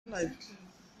Like,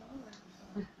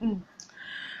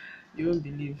 you won't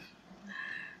believe.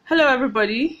 Hello,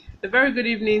 everybody. A very good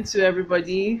evening to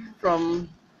everybody.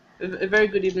 A very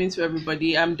good evening to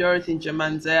everybody. I'm Dorothy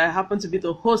Njemanze. I happen to be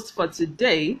the host for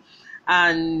today,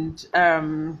 and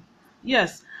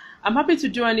yes, I'm happy to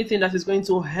do anything that is going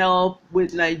to help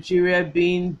with Nigeria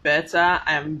being better.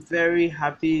 I am very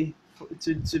happy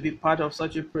to be part of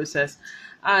such a process,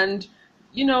 and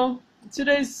you know,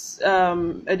 today's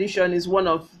edition is one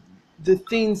of the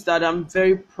things that I'm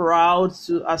very proud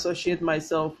to associate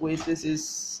myself with.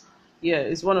 It's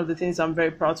one of the things I'm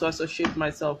very proud to associate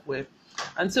myself with.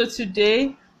 And so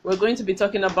today we're going to be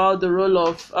talking about the role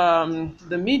of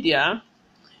the media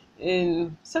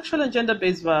in sexual and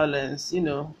gender-based violence.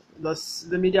 Does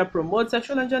the media promote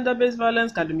sexual and gender-based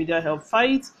violence? Can the media help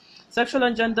fight sexual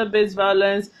and gender-based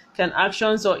violence? Can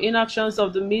actions or inactions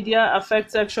of the media affect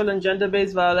sexual and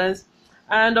gender-based violence?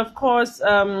 And of course,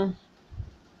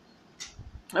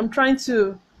 I'm trying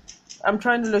to I'm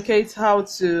trying to locate how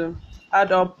to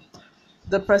add up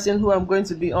the person who I'm going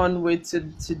to be on with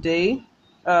today.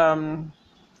 Um,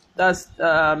 that's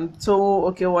Toun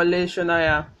Okewale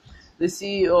Sonaiya, the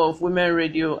CEO of Women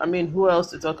Radio. I mean, who else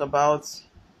to talk about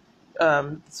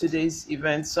today's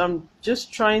event? So I'm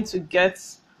just trying to get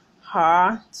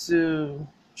her to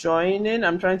join in.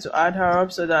 I'm trying to add her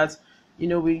up so that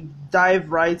we dive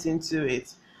right into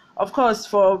it. Of course,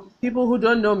 for people who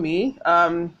don't know me,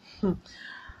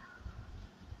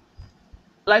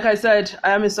 like I said,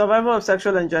 I am a survivor of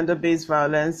sexual and gender-based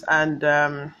violence, and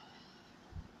I'm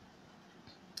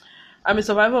a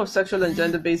survivor of sexual and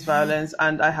gender-based violence,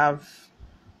 and I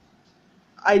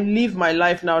live my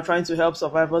life now trying to help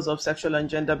survivors of sexual and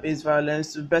gender-based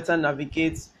violence to better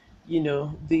navigate,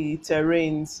 the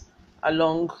terrains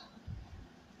along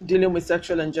dealing with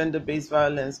sexual and gender-based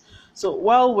violence. So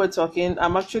while we're talking,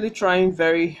 I'm actually trying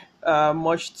very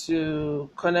much to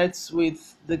connect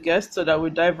with the guests so that we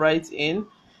dive right in.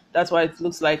 That's why it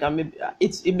looks like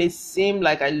it may seem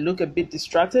like I look a bit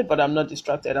distracted, but I'm not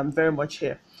distracted. I'm very much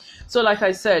here. So like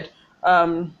I said,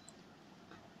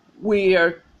 we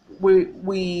are we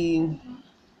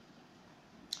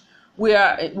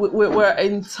we're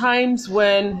in times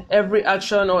when every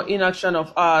action or inaction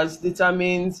of ours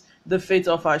determines the fate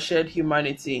of our shared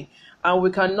humanity, and we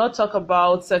cannot talk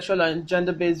about sexual and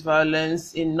gender-based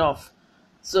violence enough.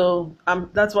 So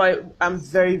that's why I'm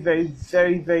very, very,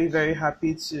 very, very, very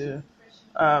happy to.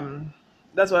 Um,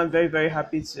 that's why I'm very, very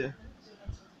happy to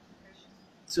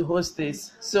host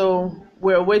this. So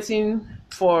we're waiting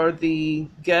for the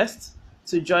guest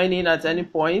to join in at any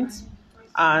point,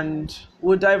 and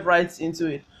we'll dive right into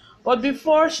it. But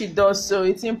before she does so,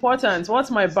 it's important. What's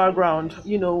my background?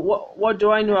 What do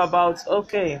I know about?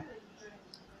 Okay,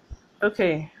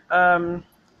 okay.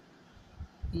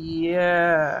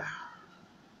 Yeah.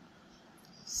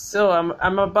 So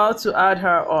I'm about to add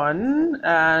her on,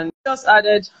 and just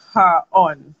added her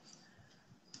on.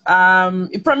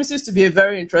 It promises to be a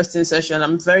very interesting session.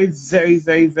 I'm very, very,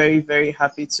 very, very, very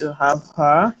happy to have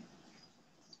her.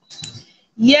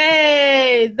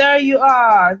 Yay! There you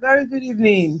are. Very good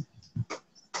evening.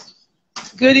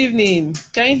 Good evening.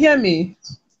 Can you hear me?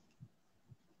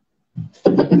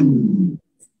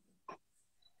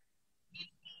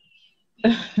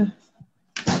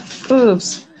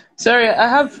 Oops. Sorry, I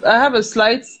have a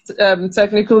slight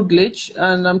technical glitch,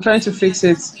 and I'm trying to Me, I fix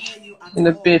it cannot hear you at in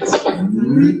a all. bit. If you can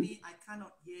hear me, I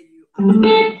cannot hear you at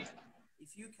all.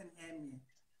 If you can hear me.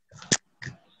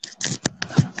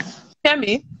 Hear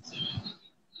me?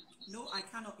 No, I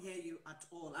cannot hear you at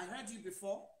all. I heard you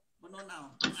before, but not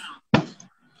now.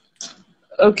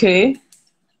 Okay.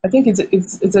 I think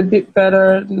it's a bit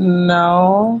better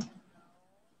now.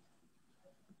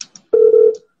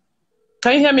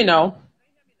 Can you hear me now?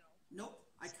 No,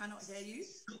 I cannot hear you.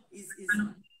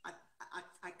 I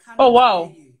Oh cannot hear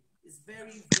wow. you. It's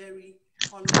very, very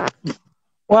hollow.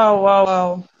 Wow, wow,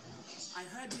 wow. I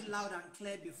heard you loud and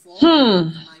clear before,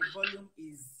 and Hmm. my volume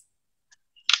is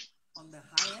on the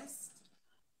highest.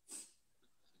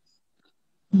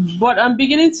 But I'm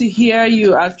beginning to hear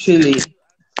you actually.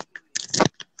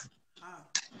 Ah,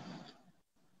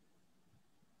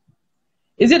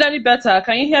 Is it any better?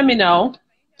 Can you hear me now?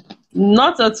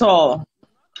 Not at all.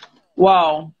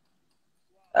 Wow.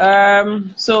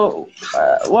 So,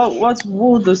 what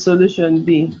would the solution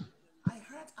be? I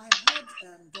heard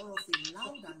Dorothy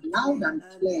loud and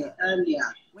clear earlier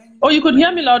when Oh, you could hear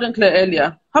me when loud and clear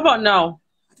earlier. How about now?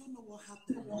 I don't know what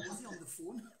happened. Was he on the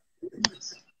phone?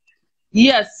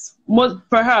 Yes,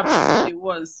 perhaps it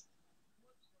was.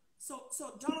 So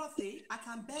Dorothy, I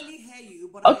can barely hear you,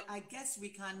 but Okay, I guess we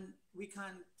can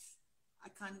I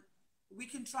can we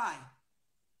can try.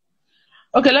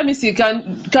 Okay, let me see.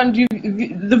 Can you,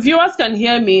 the viewers can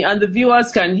hear me and the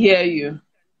viewers can hear you.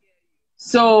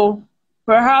 So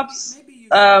perhaps Maybe you should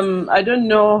do it. I don't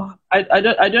know. I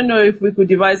don't know if we could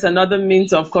devise another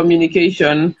means of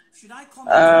communication. Should I come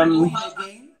out and go Um, in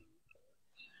again?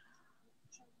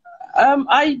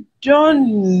 I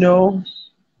don't know.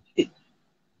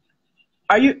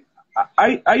 Are you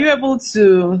are you able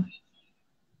to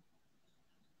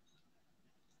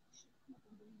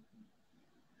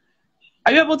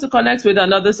connect with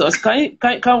another source? Can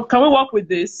we work with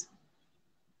this?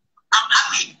 I'm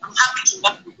happy. I'm happy to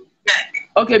work with you. Yeah.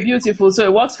 Okay, beautiful. So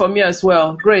it works for me as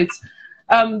well. Great.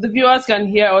 The viewers can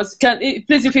hear us.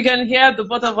 Please, if you can hear the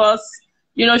both of us,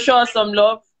 show us some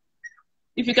love.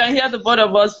 If you can hear the both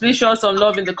of us, please show us some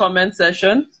love in the comment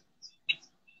section.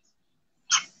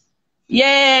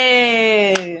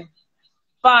 Yay!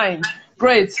 Fine.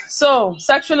 Great. So,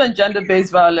 sexual and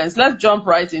gender-based violence. Let's jump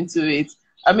right into it.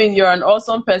 I mean, you're an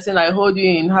awesome person. I hold you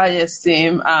in high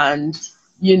esteem, and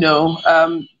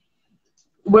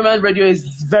women radio is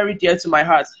very dear to my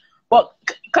heart. But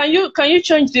can you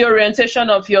change the orientation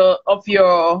of your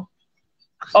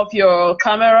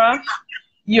camera?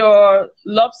 You're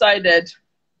lopsided.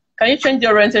 Can you change the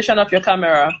orientation of your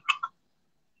camera?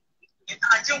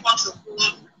 I don't want to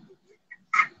hold.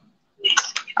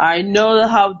 I know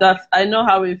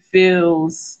how it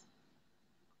feels.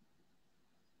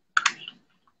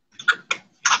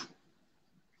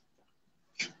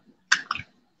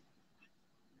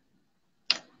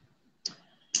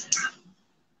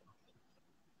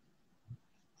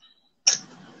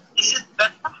 Is it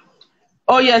better?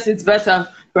 Oh yes, it's better.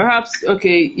 Perhaps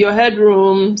okay, your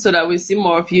headroom so that we see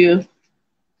more of you.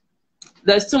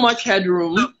 There's too much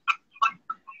headroom.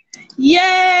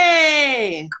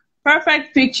 Yay!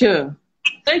 Perfect picture.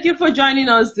 Thank you for joining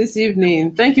us this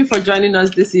evening. Thank you for joining us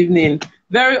this evening.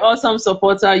 Very awesome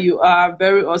supporter you are.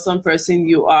 Very awesome person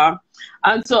you are.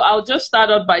 And so I'll just start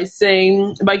off by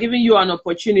giving you an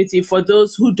opportunity for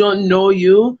those who don't know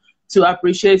you to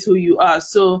appreciate who you are.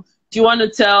 So do you want to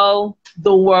tell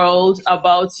the world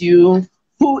about you?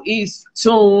 Who is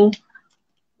Toun?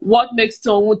 What makes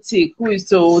Toun tick? Who is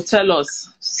Toun? Tell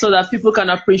us so that people can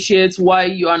appreciate why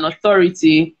you are an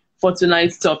authority for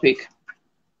tonight's topic.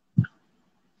 So,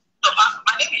 my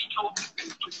name is Toun.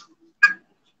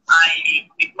 I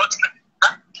work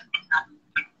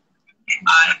I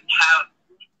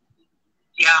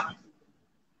have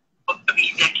for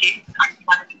 3 decades. I'm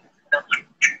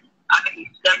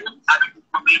 7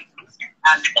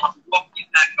 and I've worked with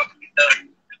the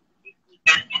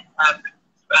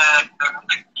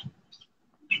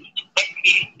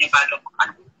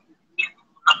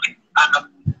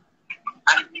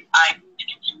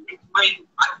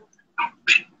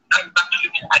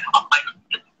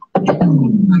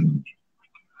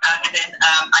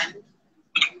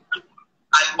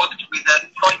I worked with the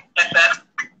Choice FM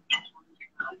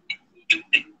in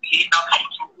the UK. Now I'm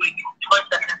doing Choice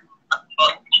FM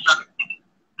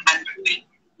and doing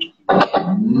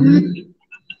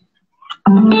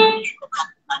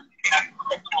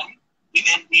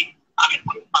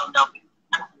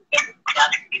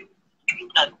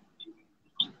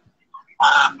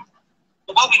so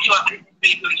what we do at this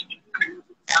radio is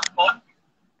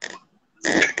to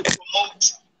promote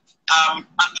and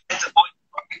get the voice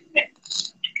of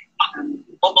business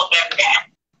over there.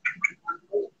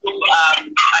 So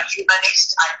as humanist,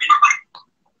 I've been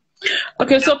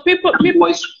Okay, so people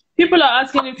are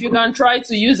asking if you can try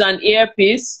to use an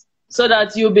earpiece so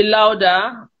that you'll be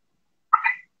louder.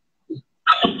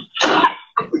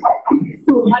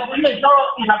 I don't know,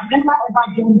 Dorothy, I've never ever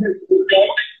done this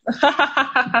before.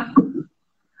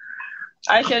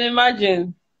 I can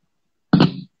imagine.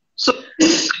 So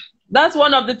That's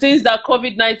one of the things that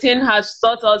COVID-19 has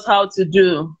taught us how to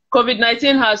do.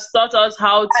 COVID-19 has taught us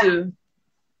how to.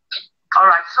 all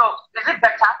right, so is it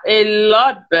better? A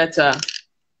lot better.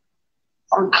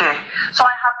 Okay, so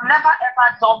I have never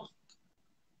ever done.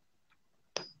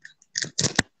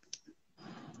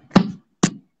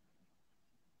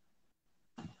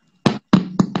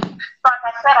 So as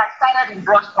I said, I started in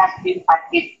broadcasting at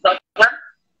 8 and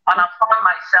I found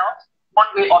myself one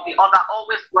way or the other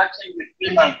always working with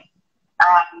women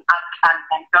and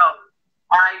girls.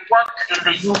 I worked in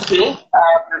the UK with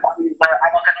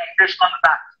an organization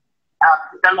that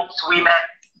develops women.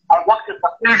 I worked in the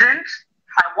prisons.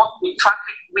 I worked with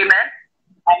trafficked women.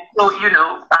 And so,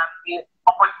 the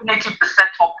opportunity to set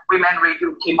up women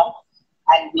radio came up,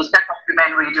 and we set up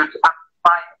women radio to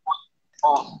amplify the voice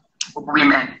of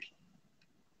women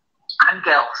and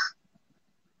girls.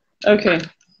 Okay.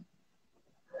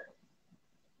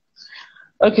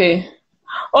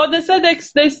 Oh, they said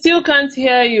they still can't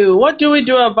hear you. What do we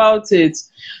do about it?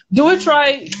 Do we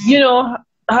try,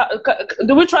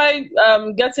 do we try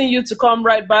getting you to come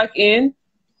right back in?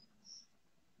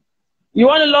 You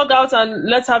want to log out and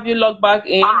let's have you log back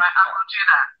in? All right, I will do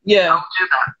that. Yeah. I'll do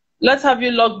that. Let's have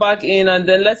you log back in and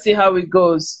then let's see how it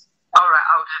goes. All right,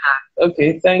 I'll do that.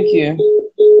 Okay, thank you.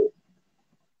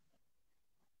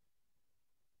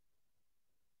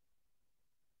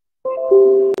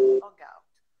 Log out.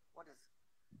 What is?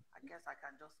 I guess I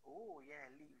can just. Oh yeah,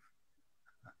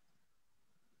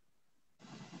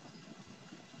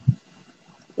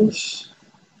 leave. Oof.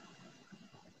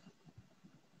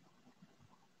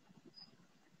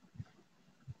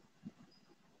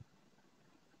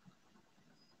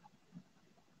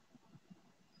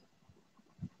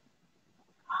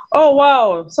 Oh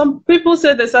wow, some people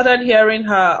said they started hearing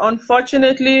her.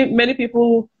 Unfortunately, many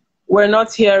people were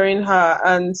not hearing her,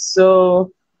 and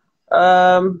so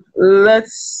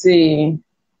let's see.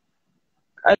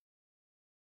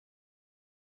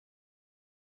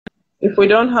 If we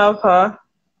don't have her,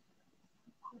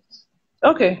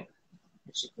 okay,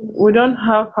 we don't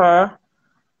have her.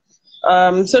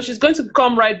 So she's going to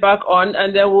come right back on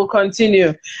and then we'll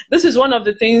continue. This is one of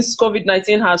the things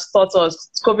COVID-19 has taught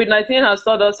us. COVID-19 has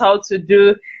taught us how to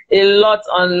do a lot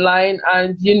online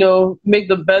and, make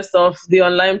the best of the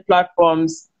online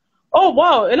platforms. Oh,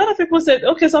 wow. A lot of people said,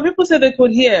 okay, some people said they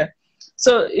could hear.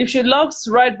 So if she logs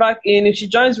right back in, if she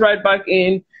joins right back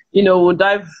in, we'll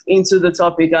dive into the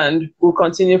topic and we'll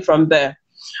continue from there.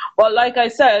 Well, like I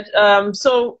said,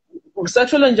 so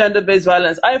sexual and gender-based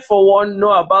violence, I for one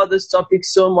know about this topic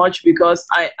so much because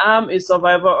I am a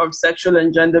survivor of sexual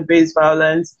and gender-based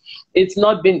violence. It's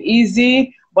not been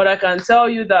easy, but I can tell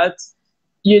you that,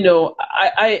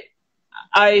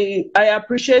 I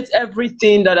appreciate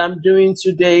everything that I'm doing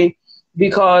today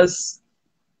because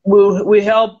we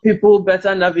help people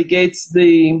better navigate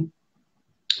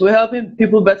we're helping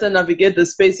people better navigate the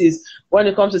spaces when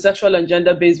it comes to sexual and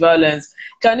gender-based violence.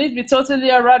 Can it be totally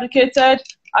eradicated?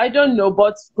 I don't know,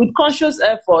 but with conscious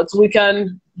efforts, we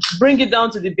can bring it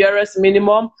down to the barest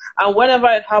minimum. And whenever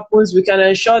it happens, we can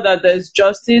ensure that there's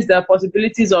justice. There are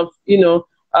possibilities of,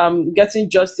 getting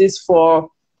justice for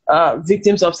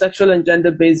victims of sexual and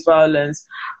gender-based violence.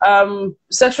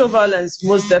 Sexual violence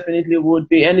most definitely would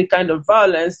be any kind of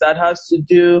violence that has to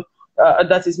do,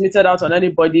 that is meted out on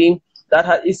anybody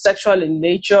that is sexual in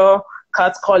nature,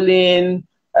 catcalling,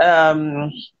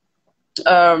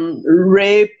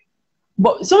 rape.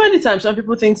 But so many times when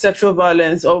people think sexual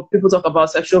violence or people talk about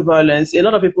sexual violence, a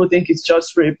lot of people think it's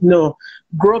just rape. No,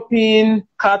 groping,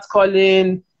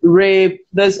 catcalling, rape,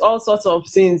 there's all sorts of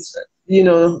things,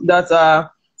 that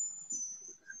are,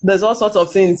 there's all sorts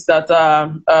of things that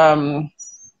are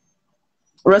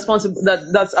responsible,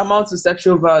 that amount to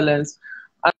sexual violence.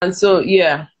 And so,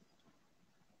 yeah.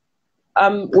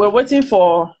 We're waiting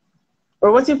for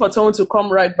Toun to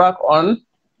come right back on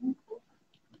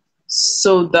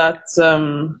so that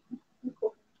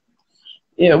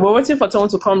we're waiting for Toun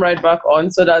to come right back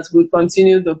on so that we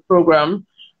continue the program.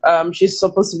 She's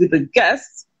supposed to be the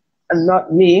guest and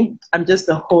not me. I'm just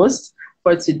the host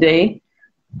for today.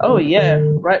 Oh yeah,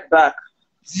 right back.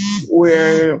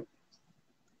 We're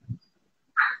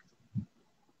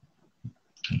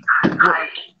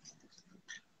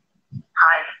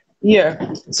Hi.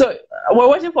 Yeah. So we're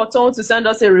waiting for Toun to send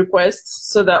us a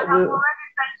request so that I've already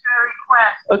sent you a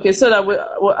request. Okay, so that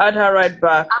we'll add her right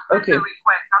back. I've sent the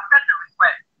request.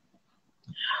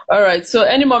 All right. So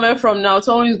any moment from now,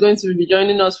 Toun is going to be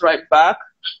joining us right back,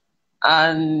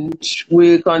 and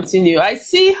we'll continue. I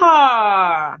see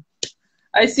her.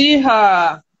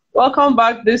 Welcome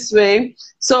back this way.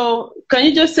 So can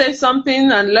you just say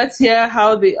something and let's hear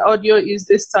how the audio is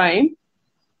this time?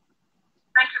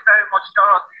 Thank you very much,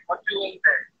 Dorothy, for doing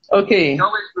this. Okay. You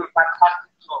always do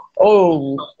fantastic job.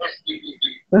 Oh.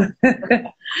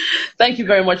 Thank you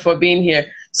very much for being here.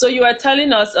 So you are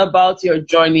telling us about your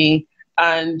journey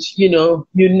and you know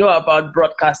about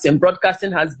broadcasting.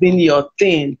 Broadcasting has been your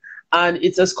thing and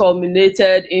it has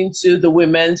culminated into the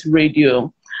women's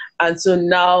radio. And so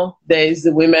now there is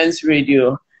the women's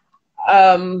radio.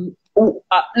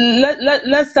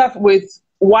 Let's start with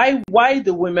why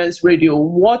the women's radio?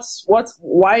 Why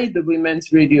the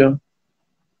women's radio?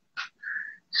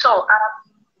 So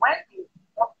when we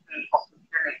got the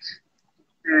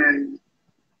opportunity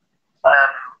to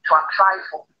apply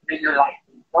for radio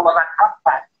license, there was an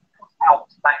advert put out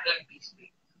by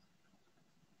NBC.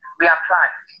 We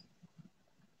applied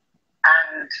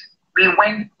and we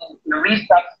went into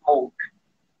research mode.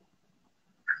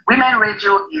 Women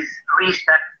radio is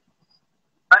research.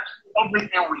 But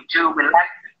everything we do, we like to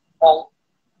involve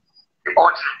the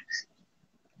audience.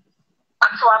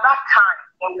 And so at that time,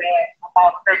 there were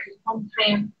about 30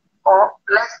 something, or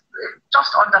less,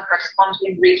 just under 30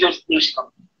 something radio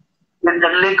stations in the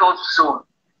Lagos zone.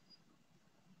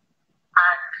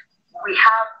 And we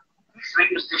have these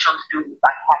radio stations doing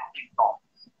fantastic stuff.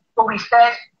 So we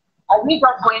said, are we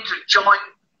not going to join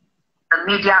the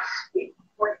media space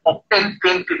with the same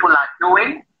thing people are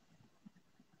doing?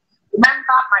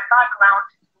 Remember, my background,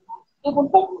 even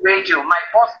for radio, my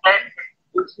boss then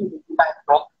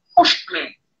pushed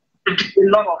me to do a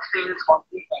lot of things on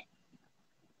women,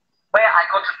 where I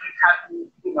got to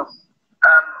interview,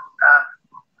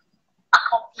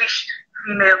 accomplished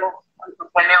female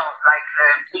entrepreneurs like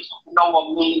me,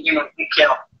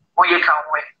 Nikhil,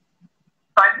 Oyekawe.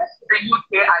 So I moved to the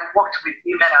UK. I worked with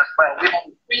women as well, women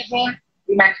in prison,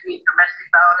 women with domestic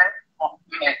violence, and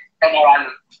women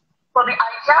generally. So the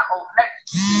idea of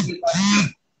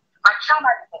my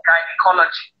chairman is a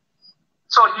gynecology.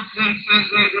 So he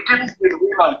deals with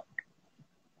women.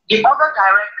 The other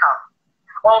director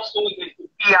also is the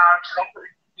PR,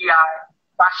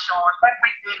 fashion,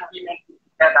 everything women do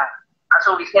together. And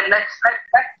so we said, let's try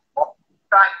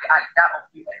the idea of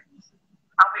women.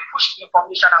 And we pushed the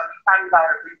information and we carried out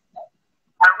research.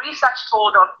 And research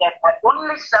told us that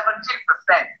only 17%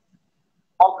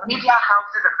 of media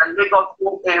houses in the Lagos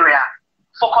area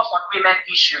focus on women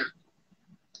issues.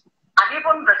 And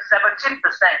even the 17%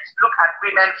 look at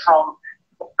women from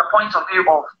the point of view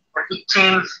of the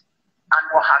victims and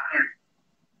what have you.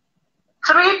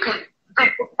 The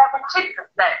 17%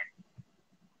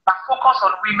 that focus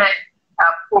on women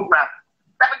programs,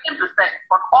 17%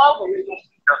 on all the radio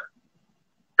stations.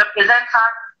 The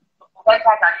presenters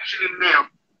are usually male.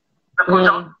 The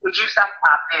producers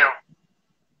are male.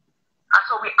 And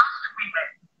so we asked women,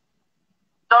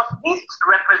 does this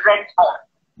represent us?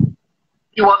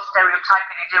 It was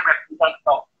stereotyping, it didn't represent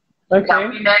us. Okay. There are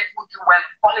women who do well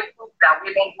in politics, there are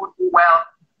women who do well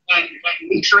in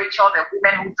literature, there are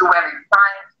women who do well in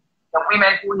science, there are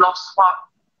women who love sport,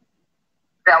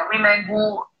 there are women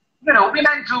who,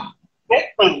 women do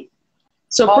great things.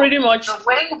 So but pretty much the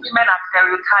way women are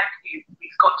stereotyped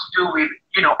is got to do with,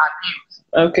 abuse.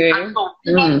 Okay. And so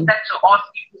women said to us,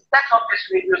 if we set up this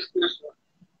radio station,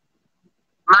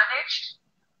 managed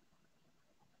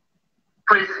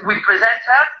with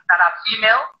presenters that are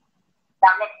female,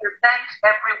 that represent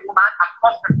every woman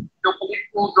across the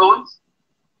political zones,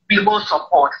 we will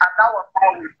support. And that was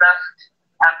how we birthed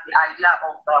the idea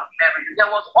of women. There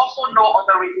was also no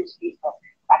other radio station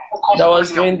that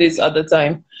was doing this at the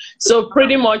time. So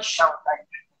pretty much,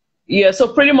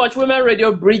 so pretty much women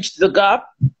radio bridged the gap,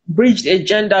 bridged a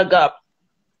gender gap.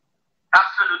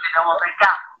 Absolutely, there was a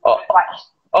gap.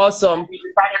 Awesome. We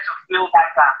decided to fill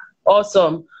that gap.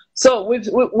 Awesome. So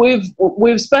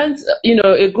we've spent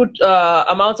a good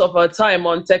amount of our time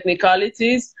on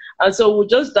technicalities, and so we'll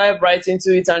just dive right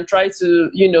into it and try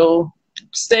to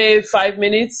stay 5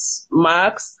 minutes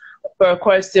max per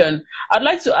question. I'd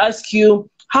like to ask you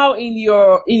how, in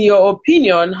your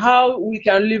opinion, how we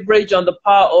can leverage on the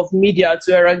power of media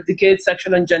to eradicate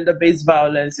sexual and gender-based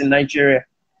violence in Nigeria.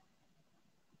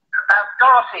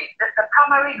 Dorothy, the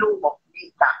primary role of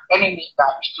media, any media,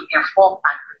 is to inform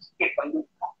and educate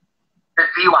the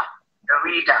viewer, the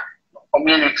reader, the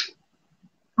community.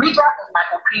 Media, in my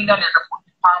opinion, is a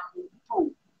powerful tool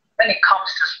when it comes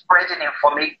to spreading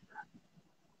information.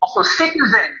 Also,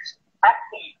 citizens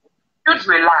actually should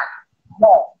rely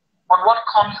more on what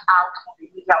comes out of the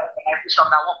media organization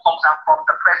than what comes out from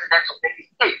the president of any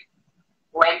state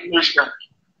or any nation.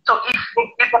 So if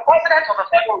the president of the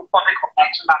Federal Republic of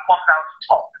Nigeria comes out to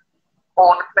talk,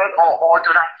 or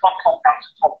Donald Trump comes out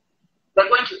to talk, they're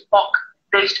going to talk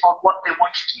based on what they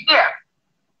want you to hear.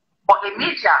 But the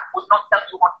media will not tell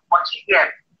you what you want to hear.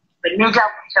 The media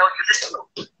will tell you this is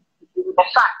the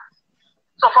fact.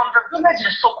 So from the village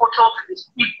in Sokoto to the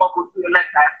street of Okewale,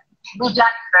 media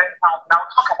is very powerful. Now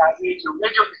talk about radio.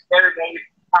 Radio is very, very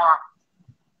powerful.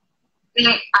 And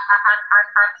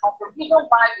the reason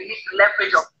why we need to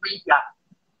leverage of media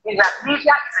is that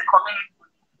media is a community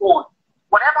own.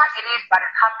 Whatever it is that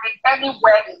is happening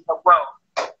anywhere in the world,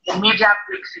 the media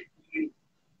brings it to you.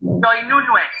 So in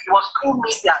Nunwe, it was through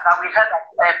media that we heard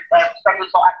that Senator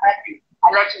Akpabio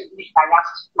allegedly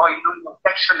harassed Nunwe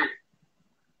sexually.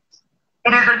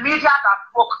 It is the media that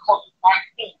broke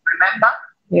COVID-19, remember?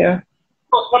 Yeah.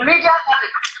 So the media has a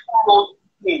critical role to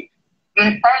play in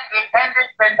ending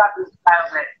gender-based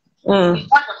violence.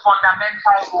 It has a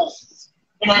fundamental role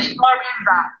in ensuring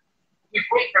that we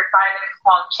break the silent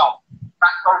culture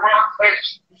that surrounds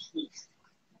LGBTs.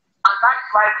 And that's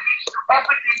why we need to do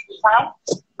everything we can,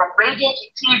 from radio to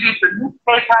TV to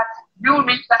newspapers to new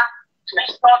media, to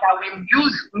ensure that we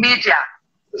use media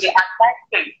to the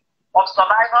advancement of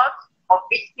survivors, of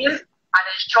victims, and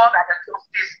ensure that the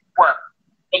justice works.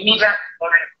 The media is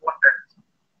very important.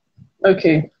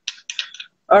 Okay.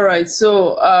 All right.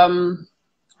 So,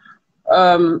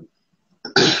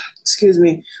 excuse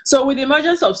me. So, with the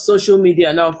emergence of social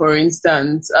media now, for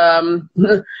instance,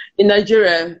 in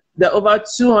Nigeria, there are over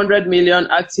 200 million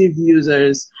active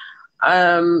users.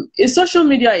 Is social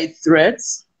media a threat,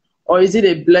 or is it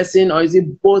a blessing, or is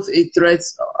it both a threat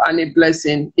and a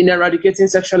blessing in eradicating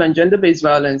sexual and gender-based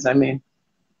violence? I think it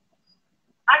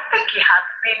has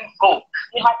been both.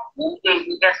 It has been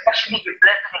especially a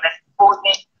blessing in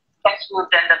exposing sexual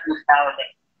gender-based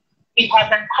violence. It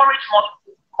has encouraged more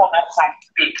people to come out and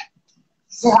speak.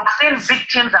 We have seen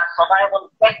victims and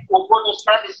survivors get pro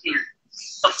services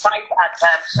to fight at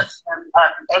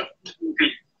LGBT.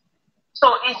 So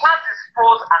it has its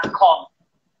pros and cons.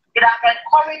 It has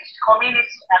encouraged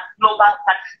community and global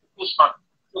participation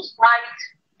to fight,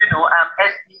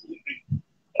 LGBT.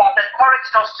 It has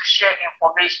encouraged us to share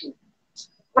information.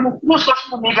 Through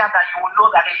social media, that you will know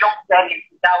that a young girl in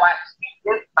Kudawa is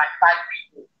being raped by 5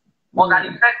 people, or that a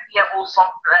 30-year-old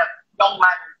young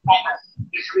man in China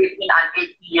is raping an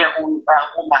 80-year-old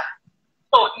woman.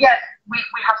 So yes, we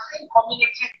have seen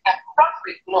communities across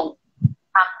the globe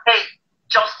have paid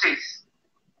justice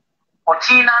for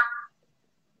Tina,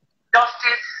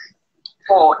 justice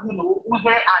for Uwe,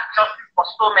 and justice for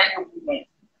so many women.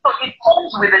 So it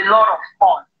comes with a lot of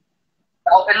fun,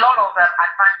 a lot of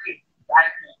advantage.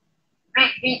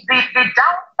 The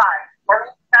downside, for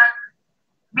instance,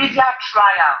 media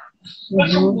trial,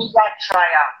 social media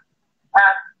trial.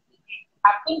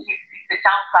 I think it's the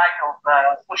downside of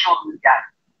social media,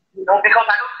 because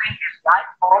I don't think it's right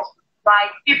for us to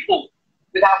try people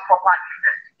without proper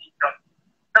investigation.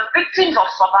 The victims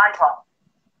of survival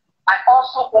are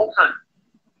also open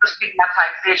to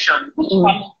stigmatization, which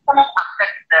can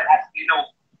affect them, as we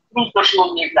know, through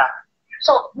social media.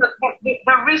 So the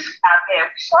risks are there.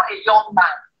 We saw a young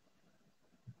man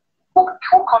who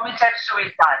committed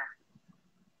suicide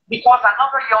because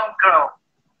another young girl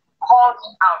called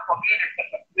him out for being a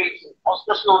perpetrator on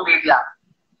social media.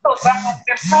 So there has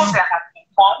been pros, there has been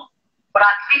cons, but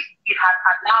at least it has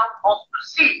allowed us to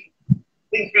see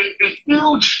the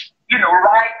huge,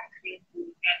 rise in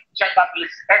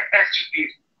gender-based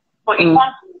SGBs. So it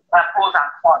comes with pros and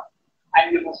cons,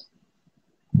 and you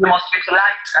must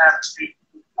utilize the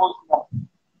pros more.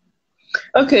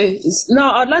 Okay,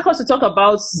 now I'd like us to talk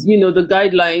about, the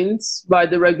guidelines by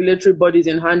the regulatory bodies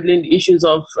in handling issues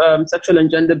of sexual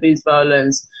and gender-based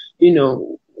violence.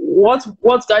 What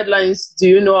guidelines do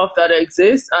you know of that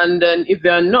exist? And then if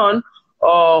there are none,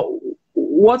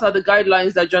 what are the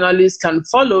guidelines that journalists can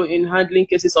follow in handling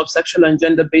cases of sexual and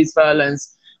gender-based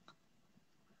violence?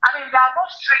 There are no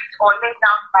strict or laid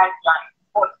down guidelines,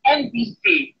 but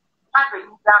NBC has a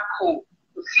legal code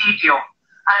procedure.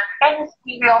 And any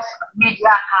serious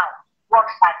media house,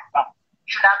 broadcaster,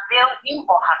 should avail him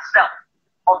or herself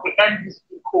of the NBC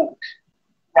code,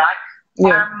 right?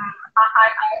 Yeah.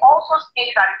 I also say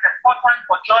that it's important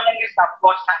for journalists and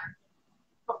broadcasters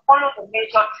to follow the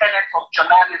major tenets of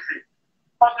journalism,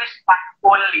 publish facts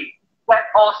only, get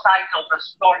all sides of the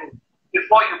story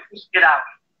before you push it out.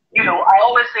 I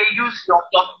always say use your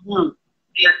you,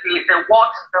 the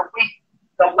what, the which,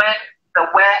 the when, the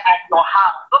where, and your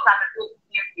how. Those are the things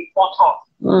we taught us.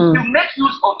 You make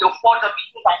use of your further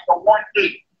because like the one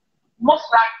day. Most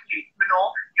likely,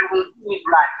 you will do it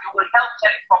right. You will help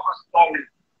tell a proper story.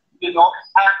 And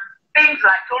things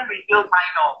like don't reveal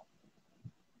minors.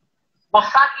 But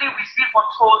sadly, we see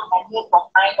photos and news of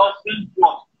minors being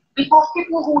brought because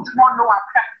people who do not know are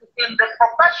practicing the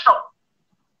profession.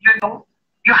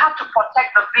 You have to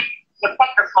protect the victim,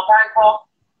 protect the survivor,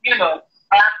 and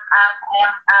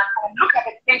look at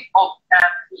the case of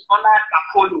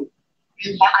Sonaiya,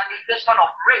 the allegation of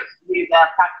rape with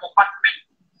Pastor Patrick.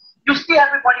 You see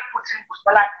everybody putting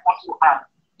Sonaiya photo out.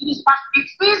 It is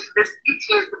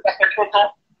the perpetrator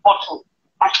photo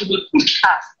that should be pushed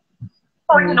out.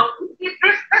 So, these are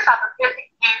the basic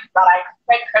things that I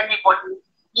expect anybody,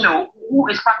 who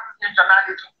is practicing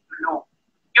journalism to know.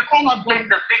 You cannot blame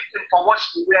the victim for what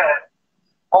she wears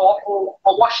or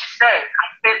what she said. I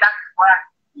say that is why,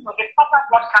 a proper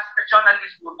broadcaster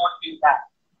journalist will not do that.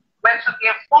 When to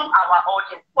inform our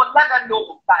audience, so let them know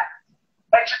the facts.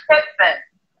 Educate them.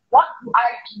 What do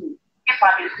I do if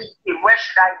I'm a victim? Where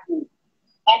should I go?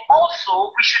 And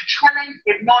also, we should challenge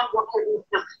the non-workable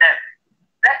system.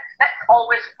 Let's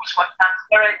always push for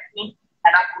transparency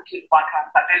and advocate for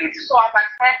accountability. So as I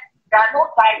said, there are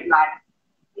no guidelines.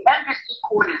 The NBC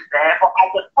code is there, but as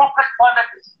a corporate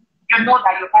journalist, you know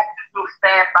that you have to do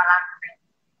fair balancing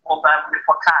of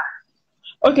reportage.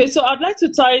 Okay, so I'd like to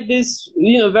tie this,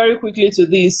 very quickly to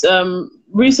this.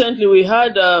 Recently, we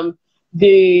had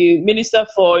the Minister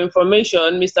for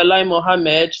Information, Mr. Lai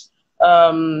Mohammed,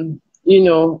 you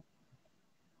know,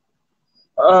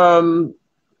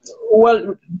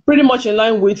 well, pretty much in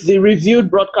line with the reviewed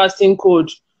broadcasting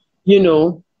code,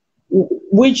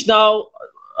 which now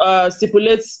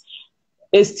stipulates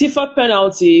a stiffer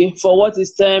penalty for what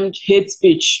is termed hate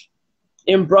speech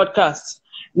in broadcast.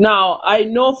 Now, I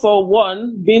know for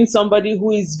one, being somebody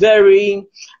who is very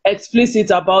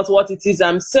explicit about what it is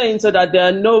I'm saying, so that there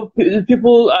are no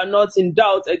people are not in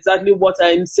doubt exactly what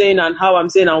I'm saying and how I'm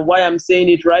saying and why I'm saying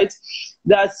it, right?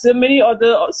 There are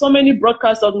so many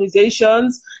broadcast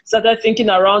organizations started thinking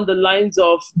around the lines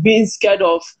of being scared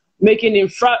of making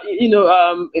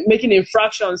making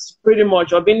infractions pretty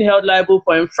much, or being held liable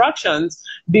for infractions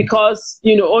because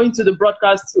owing to the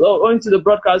broadcast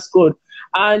code.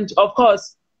 And of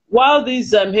course, while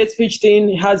this hate speech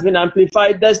thing has been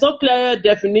amplified, there's no clear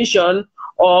definition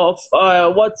of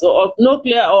no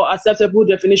clear or acceptable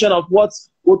definition of what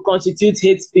would constitute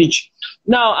hate speech.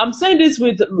 Now, I'm saying this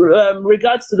with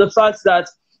regards to the fact that,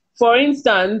 for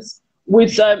instance,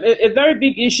 with a very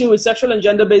big issue with sexual and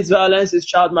gender-based violence is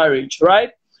child marriage,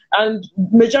 right? And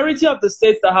majority of the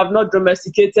states that have not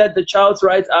domesticated the Child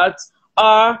Rights Act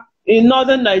are in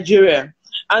northern Nigeria.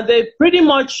 And they pretty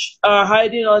much are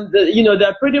hiding on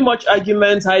they're pretty much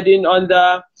arguments hiding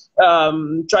under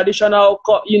traditional,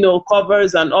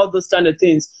 covers and all those kind of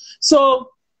things. So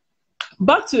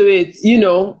back to it,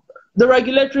 the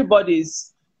regulatory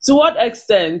bodies, to what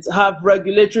extent have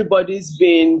regulatory bodies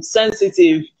been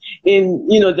sensitive in,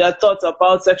 their thoughts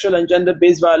about sexual and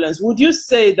gender-based violence? Would you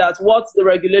say that what the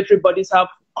regulatory bodies have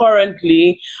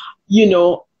currently,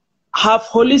 have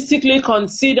holistically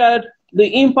considered the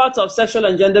impact of sexual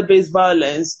and gender-based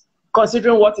violence,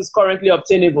 considering what is currently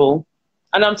obtainable?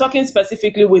 And I'm talking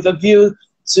specifically with a view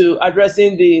to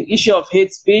addressing the issue of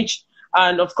hate speech.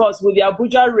 And of course, with the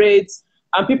Abuja raids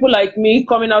and people like me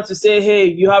coming out to say, hey,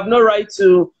 you have no right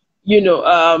to, you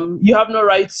have no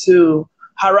right to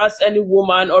harass any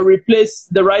woman or replace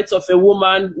the rights of a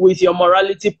woman with your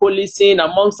morality policing,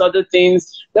 amongst other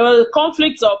things. There were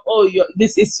conflicts of,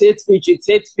 this is hate speech, it's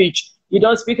hate speech. You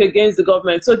don't speak against the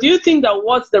government. So do you think that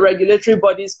what the regulatory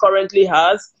bodies currently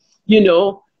has,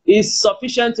 is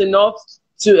sufficient enough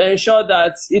to ensure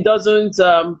that it doesn't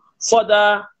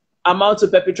further amount to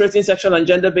perpetrating sexual and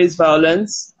gender-based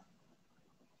violence?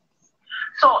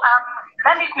 So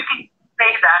let me quickly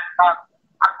say that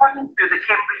according to the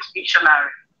Cambridge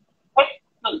Dictionary, hate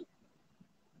speech,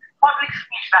 public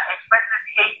speech that expresses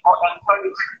hate or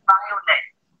encourages violence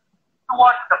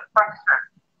towards the person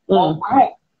or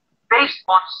group based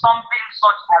on something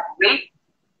such as race,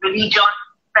 religion,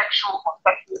 sexual or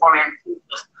sexual orientation.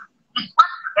 It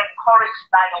has to encourage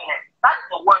violence. That is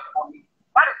the word for me.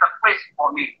 That is the phrase for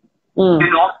me.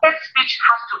 Hate speech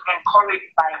has to encourage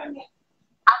violence.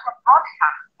 As a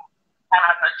broadcaster and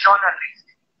as a journalist,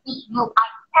 if you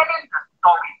are telling the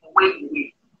story the way it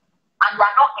is, and you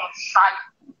are not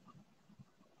inciting,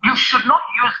 you should not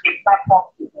use a platform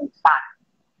to incite.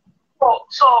 So,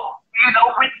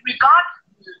 with regard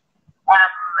to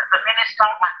the minister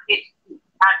and hate speech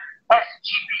and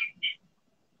SGBC,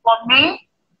 for me,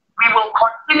 we will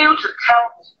continue to tell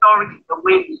the story the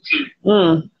way it is.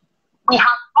 We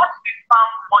have not been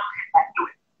found wanting to do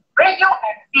it. Radio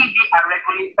and TV are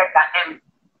regulated by MD.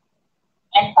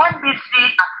 And NBC,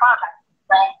 as far as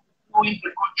I'm doing a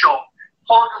good job,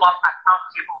 hold them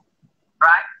accountable,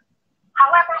 right?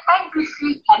 However,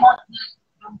 NBC cannot be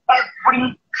in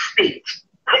every state.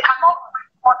 They cannot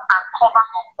report and cover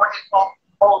and monitor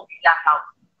all media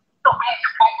houses. So I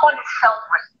call it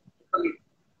self-responsibility,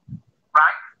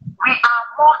 right? We are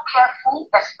more careful,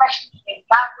 especially in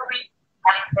gathering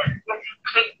and investigating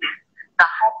cases that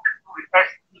have to do with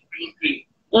STBC.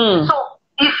 So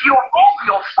if you hold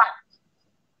your facts,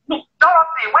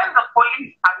 Dorothy, when the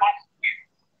police arrested you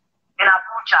in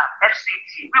Abuja,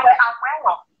 FCT, we were aware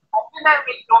of it. I think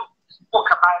we don't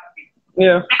spoke about it.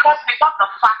 Yeah. Because we got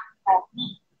the facts from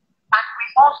me. And we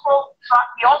also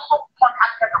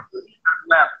contacted the police as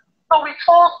well. So we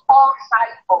told all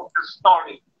sides of the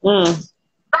story.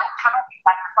 That cannot be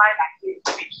classified as hate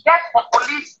speech. Yes, the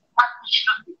police have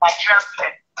issues with Nigerian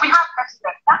men. We have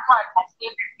precedent. That's why I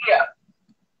say this here.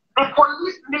 The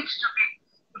police needs to be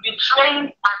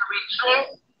trained and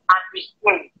retrained and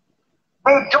retrained.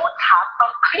 They don't have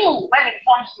a clue when it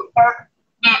comes to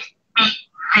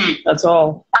SBBV. That's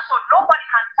all. And so nobody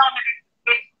can tell me this is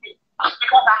hate speech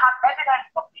because I have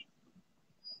evidence of it.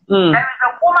 There is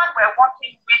a woman we're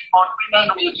working with on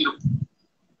Women Radio.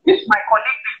 This my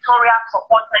colleague Victoria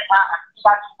supported her and she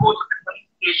had to go to the police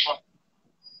station.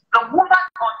 the woman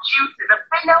on duty, the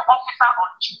female officer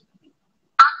on duty,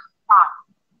 asked her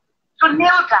to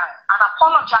kneel down and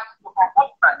apologize to her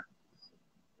husband.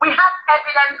 We have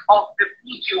evidence of the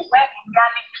video where he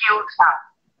nearly killed her.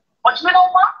 But you know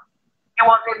what? It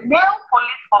was a male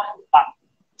police officer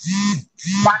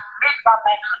that made that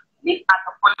man sleep at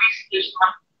the police station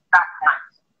that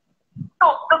night. So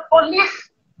the police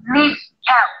need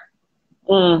help.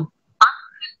 And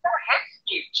it's not hate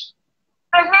speech.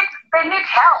 They need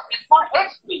help. It's not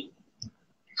hate speech.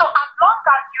 So as long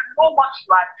as you know what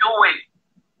you are doing,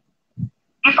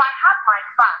 if I have my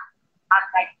fact as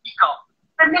my speaker,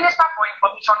 the Minister for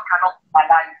Information cannot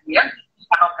penalize me. MPC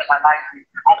cannot penalize me.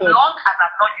 As long as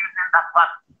I'm not using that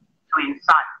fact to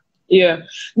incite. Yeah.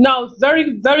 Now,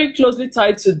 very, very closely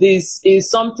tied to this is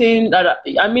something that,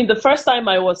 I mean, the first time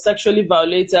I was sexually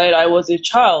violated, I was a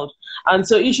child. And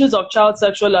so issues of child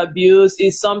sexual abuse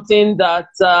is something that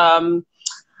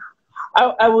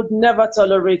I would never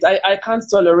tolerate. I can't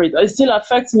tolerate. It still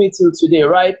affects me till today,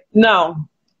 right? Now,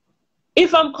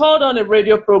 if I'm called on a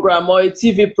radio program or a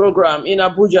TV program in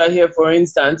Abuja here, for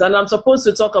instance, and I'm supposed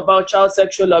to talk about child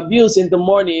sexual abuse in the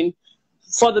morning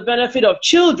for the benefit of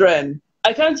children,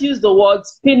 I can't use the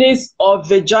words penis or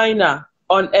vagina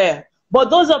on air. But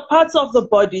those are parts of the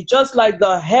body, just like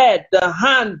the head, the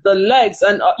hand, the legs,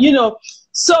 and, you know,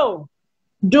 so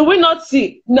do we not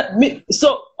see?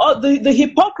 So the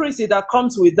hypocrisy that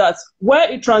comes with that, where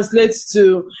it translates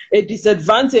to a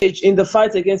disadvantage in the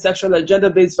fight against sexual and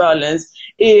gender-based violence,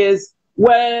 is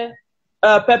where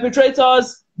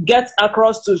perpetrators get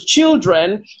across to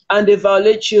children and they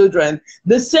violate children.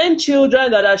 The same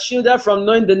children that are shielded from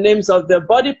knowing the names of their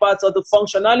body parts or the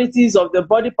functionalities of their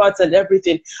body parts and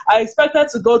everything, are expected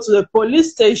to go to the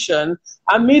police station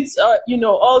amidst, you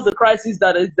know, all the crises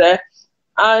that is there,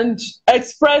 and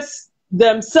express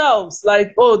themselves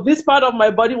like, oh, this part of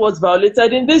my body was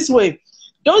violated in this way.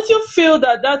 Don't you feel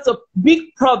that that's a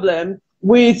big problem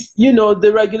with, you know,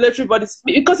 the regulatory bodies?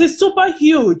 Because it's super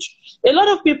huge. A lot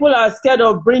of people are scared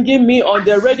of bringing me on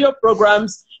their radio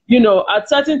programs, you know, at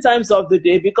certain times of the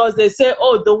day, because they say,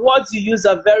 oh, the words you use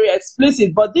are very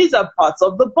explicit, but these are parts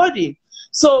of the body.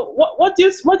 So what do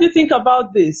you think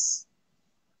about this?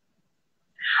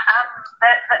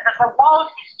 The world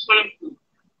is changing.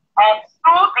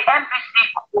 Through the NBC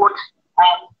code,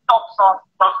 stops us,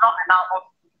 does not allow us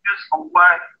to use a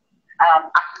word at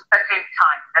a certain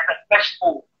time. There's a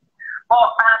threshold.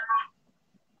 But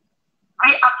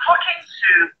we are talking to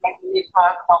regulators, we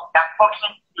are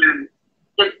talking to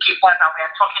gatekeepers, and we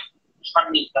are talking to decision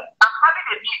makers. I'm having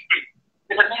a meeting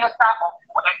with the Minister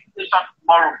of Education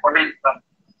tomorrow, for instance,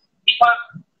 because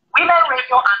Women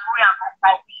Radio and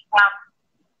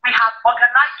we have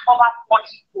organized over 40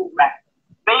 programs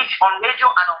on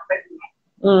radio and on radio.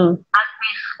 And we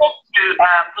spoke to,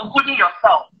 including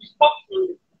yourself, we spoke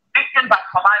to victims and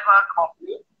survivors of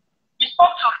rape. We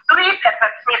spoke to 3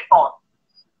 perpetrators.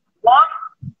 One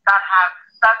that has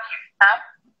served his term,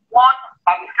 one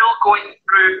that is still going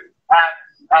through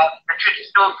the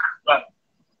judicial system.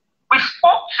 We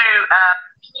spoke to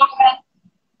children,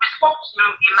 we spoke to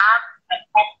imams and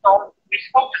pastors, we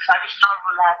spoke to traditional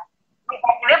rulers. We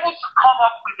have been able to come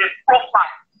up with a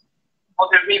profile of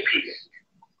the rapist.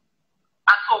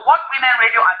 And so what Women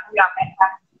Radio and We Are Better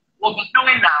will be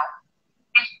doing now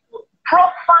is to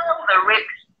profile the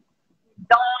rapist,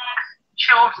 young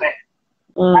children.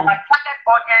 And my target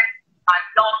audience are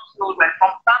young children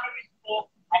from primary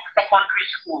school and secondary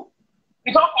school.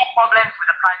 We don't have problems with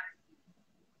the private school,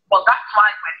 but that's why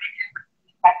we're meeting with the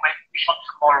Minister for Education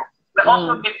tomorrow. We're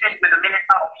also meeting with the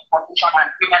Minister of Information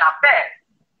and Women Affairs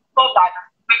so that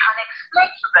we can explain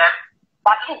to them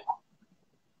that, look,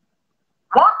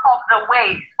 one of the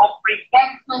ways of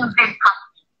preventing this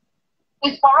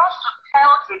happening is for us to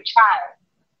tell a child,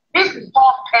 this is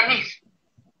not penis,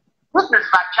 this is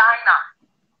vagina,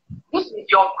 this is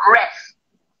your breast,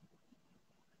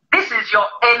 this is your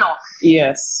anus.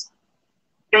 Yes.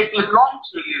 They belong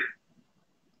to you.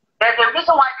 There's a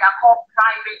reason why they are called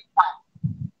private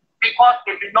parts, because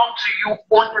they belong to you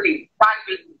only,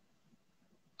 privately.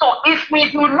 So if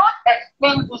we do not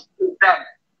explain this to them,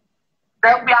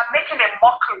 then we are making a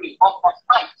mockery of the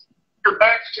fight to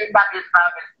end gender-based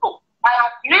violence. So I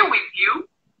agree with you.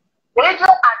 Radio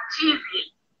and TV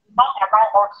do not allow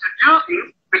us to do this.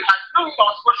 We can do it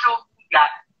on social media.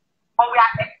 But we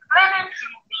are explaining to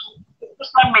the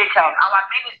decision makers, our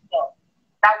ministers,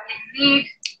 that we need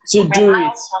to do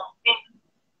it. Something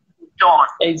to be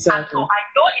done. Exactly. And so I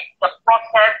know it's the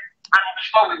process, and I'm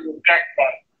sure we will get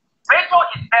there. Radio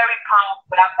is very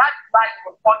powerful, and that's why it's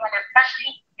important,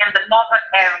 especially in the northern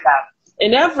area.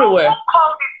 In everywhere. Don't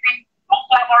call this thing, don't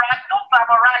glamorize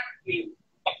it.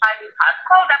 I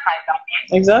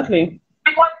Exactly.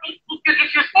 Because if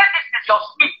you say this is your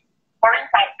sweet, for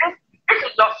instance, this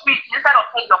is your sweet instead of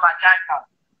saying your vagina,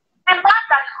 the man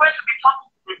that is going to be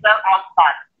talking to the girl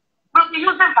outside will be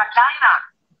using vagina.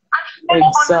 And she will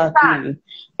understand.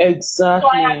 Exactly. So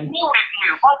I agree with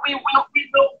you. But we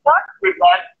will work with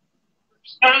them to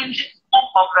change some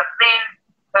of the things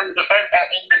in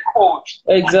the code.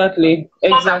 Exactly. So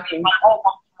that we can all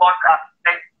work towards our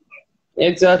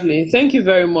exactly. Thank you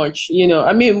very much.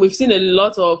 I mean, we've seen a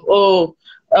lot of,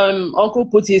 uncle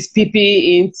put his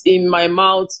pee in my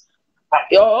mouth.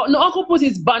 No, uncle put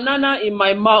his banana in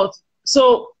my mouth.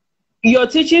 So you're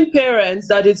teaching parents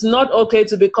that it's not okay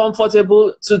to be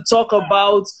comfortable to talk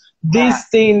about these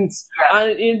things.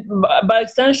 And by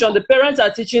extension, the parents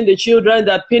are teaching the children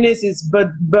that penis is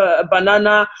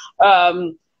banana,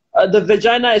 the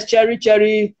vagina is cherry,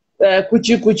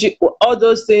 coochie, all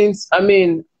those things. I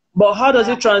mean, but how does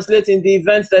it translate in the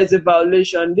event there is a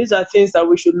violation? These are things that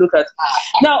we should look at.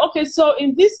 Now, okay, so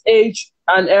in this age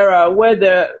and era where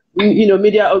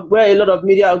media, where a lot of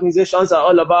media organizations are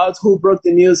all about who broke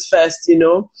the news first,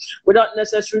 without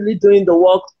necessarily doing the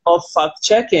work of fact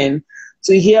checking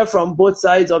to hear from both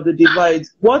sides of the divide,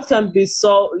 what can be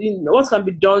what can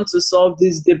be done to solve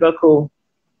this debacle?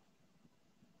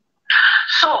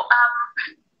 So,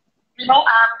 there's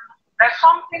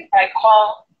something I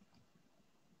call,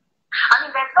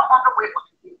 there's no other way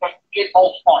to investigate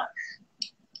all points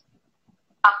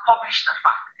and publish the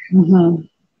facts. Mm-hmm.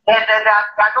 There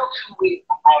are no two ways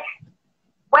about it.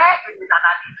 Where it is an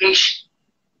allegation,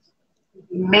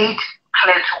 made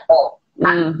clear to all.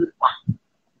 Mm.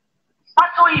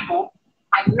 Pato Igbo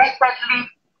allegedly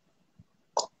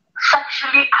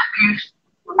sexually abused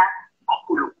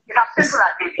Okulu. It's as simple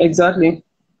as it is. Exactly.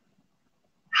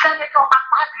 Senator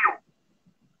Akpabio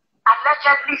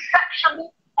allegedly sexually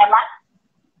harassed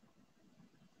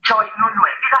Joy Nunwe.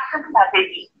 It's as simple as it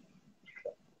is.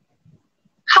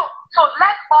 So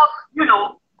let us,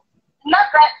 let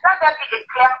there be a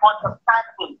clear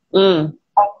understanding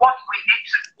of what we need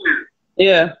to do.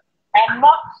 Yeah. And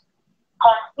not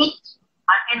convict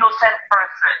an innocent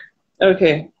person.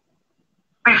 Okay.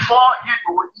 Before, he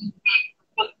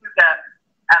takes the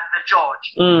judge.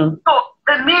 So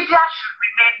the media should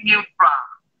remain neutral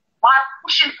while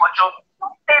pushing for justice.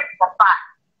 Don't stay for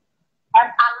facts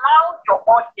and allow your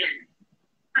audience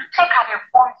to take an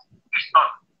informed decision.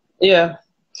 Yeah.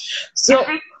 So you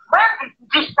see,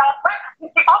 the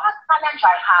other challenge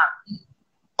I have,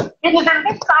 it is in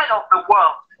this side of the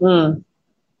world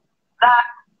that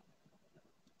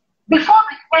before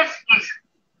the case is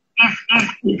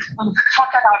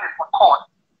sorted out in the court,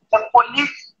 the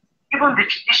police, even the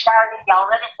judiciary, they are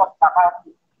already talking about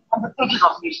it on the pages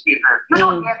of newspapers. You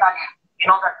don't hear that in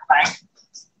other times.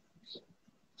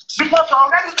 Because you're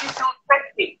already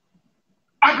infiltrating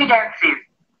evidences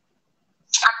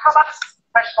and probably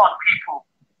pressure on people.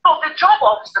 So the job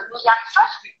of the media is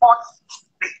just report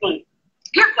the case.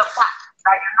 Give the facts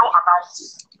that you know about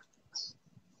it.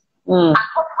 And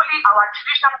hopefully our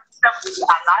judicial system will be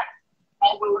alive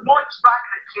and we will not drag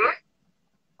the case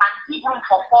and give room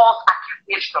for false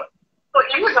accusation. So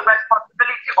it is a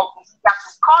responsibility of the media to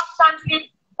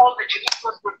constantly hold the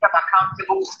judicial system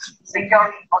accountable,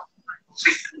 securing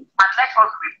victims, and let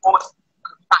us report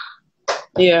the facts.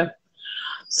 Yeah.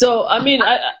 So I mean,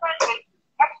 let me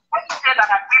say that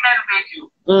at Women Radio,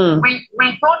 we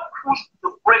don't push to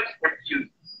break the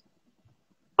news.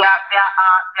 There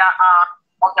are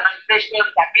organizations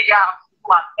that media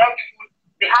who are very good.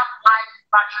 They have lives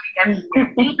virtually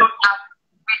everywhere. We don't have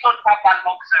that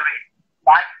luxury,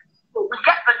 right? So we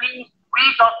get the news. We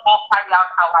don't all carry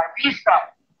out our research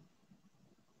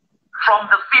from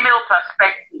the female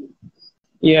perspective.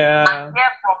 Yeah. And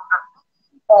hear from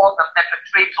the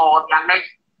perpetrator or the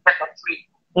alleged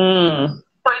perpetrator.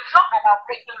 So it's not about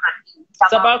breaking the news.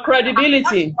 It's about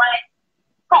credibility.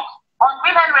 So on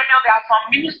Women Radio, there are some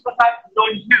newspapers we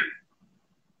don't use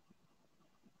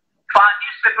for our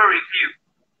newspaper review.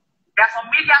 There are some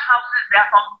media houses, there are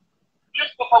some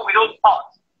newspapers we don't touch.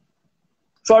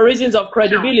 For reasons of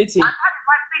credibility. And that is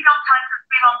why Freedom Times is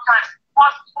Freedom Times.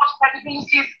 Because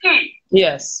credibility is key.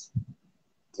 Yes.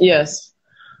 Yes.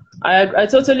 I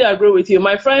totally agree with you.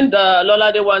 My friend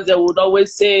Lola De Wanze would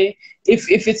always say, if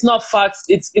it's not facts,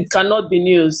 it cannot be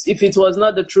news. If it was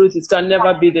not the truth, it can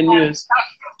never be the news.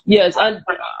 Yes, and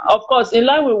of course, in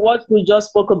line with what we just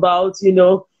spoke about,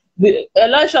 the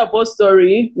Elisha Bo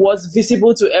story was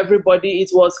visible to everybody.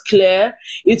 It was clear.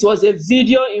 It was a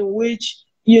video in which,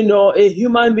 a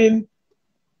human being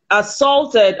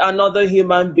assaulted another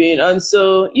human being. And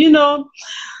so,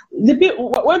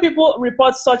 when people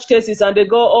report such cases and they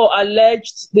go, oh,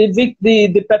 alleged,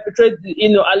 the perpetrator,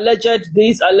 alleged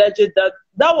this, alleged that,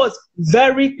 that was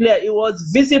very clear. It was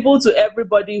visible to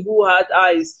everybody who had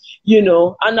eyes.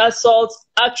 An assault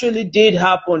actually did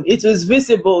happen. It was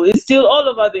visible. It's still all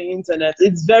over the internet.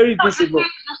 It's very visible.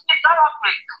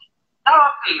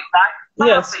 Right?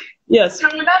 Yes. Yes. You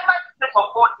remember the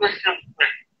support this thing,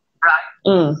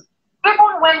 right?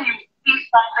 Even when you see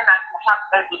something and you have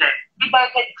evidence, if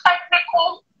there's a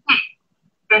technical fix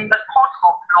in the court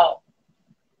of law,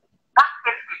 that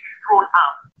case will be thrown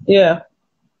out. Yeah.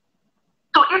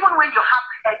 So even when you have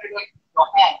the evidence in your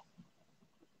hand,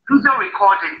 video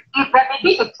recording, if there may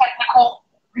be a technical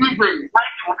reason why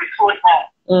it will be thrown out.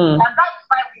 And that's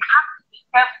why we have to be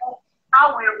careful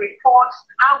how we report,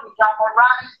 how we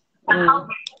glamorize, and how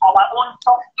we do our own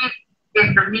justice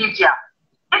in the media.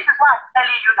 This is why I'm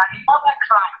telling you that in other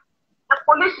crimes, the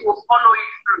police will follow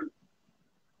it through.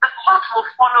 The court will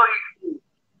follow it through.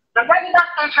 The relevant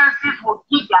agencies will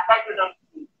give their evidence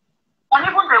through. And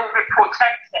even they will be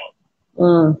protected.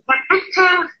 The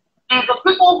victims, the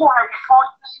people who are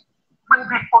reporting, will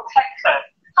be protected.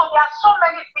 So there are so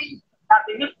many things that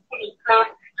they need to put in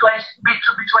place to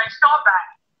ensure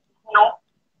that,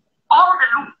 all the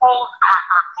loopholes are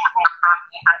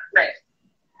addressed.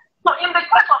 So in the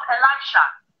case of Elisha,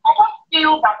 I just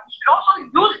feel that we should also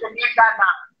use the media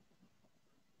now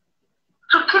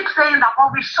to keep saying that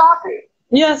what we saw this.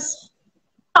 Yes.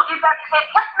 So if there is a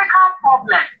technical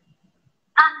problem,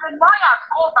 and the lawyers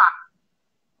go back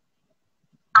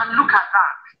and look at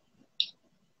that.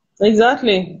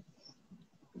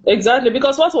 Exactly,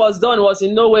 because what was done was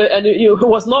in no way, and it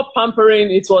was not pampering,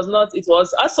 it was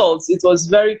assault. It was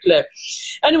very clear.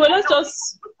 Anyway, let's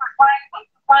just...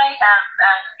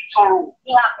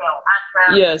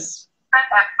 Yes.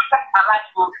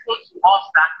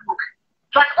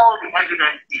 Get all the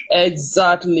evidence.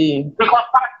 Exactly. Because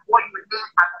that's what you need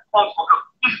as a form of law.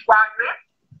 If you are raped,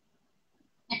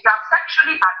 if you are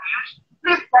sexually abused,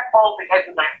 please get all the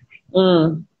evidence.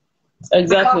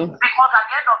 Exactly. Because at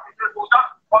the end of the day, we'll not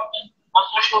be working on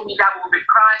social media, we'll be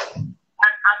crying,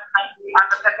 and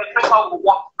the perpetrator will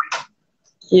walk free.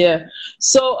 Yeah.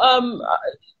 So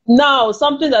now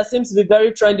something that seems to be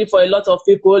very trendy for a lot of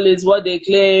people is what they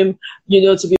claim,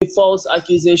 to be false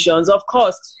accusations. Of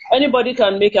course, anybody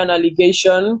can make an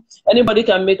allegation, anybody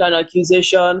can make an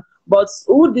accusation, but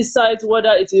who decides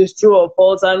whether it is true or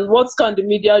false, and what can the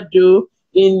media do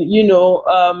in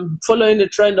following the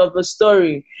trend of the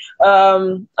story?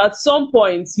 At some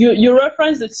point, you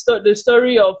referenced the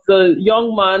story of the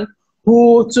young man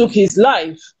who took his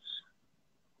life.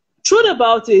 Truth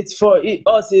about it for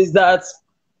us is that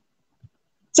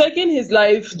taking his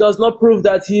life does not prove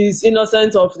that he's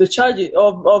innocent of the charges,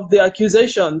 of the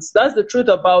accusations. That's the truth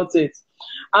about it.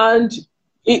 And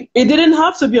it didn't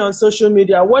have to be on social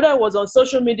media. Whether it was on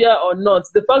social media or not,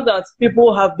 the fact that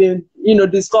people have been,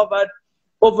 discovered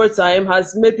over time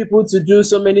has made people to do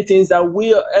so many things that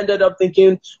we ended up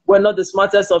thinking were not the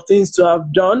smartest of things to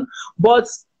have done. But,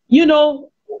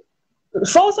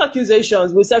 false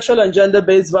accusations with sexual and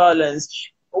gender-based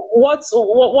violence, what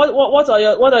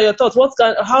are your thoughts?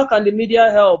 How can the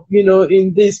media help,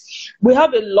 in this? We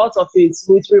have a lot of it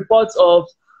with reports of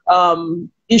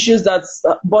issues that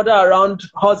border around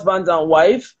husband and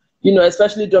wife,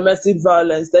 especially domestic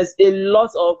violence. There's a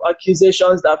lot of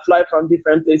accusations that fly from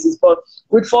different places. But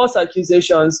with false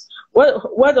accusations,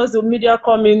 where does the media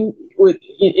come in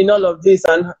in all of this,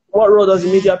 and what role does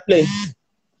the media play?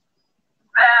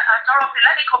 Dorothy,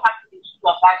 let me go back to the issue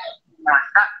of that's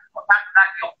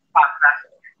your part.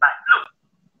 Look,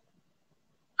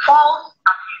 false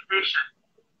accusation.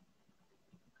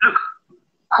 Look,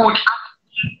 could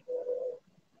actually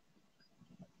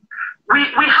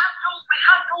we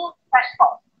handle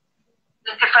pressure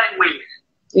in different ways.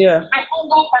 Yeah. We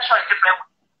handle pressure in different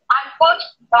ways. I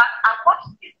watched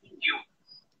this video,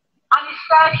 and he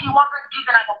said he wasn't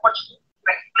given an opportunity to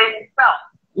explain himself.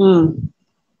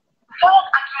 False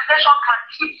accusation can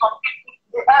keep some people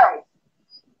in the air.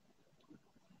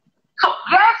 So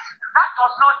yes, that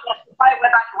does not justify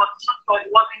whether he was guilty or he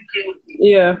wasn't guilty.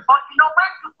 Yeah. But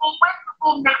when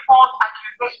people make false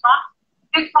accusations,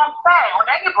 it's unfair on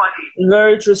anybody.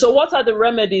 Very true. So what are the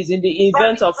remedies in the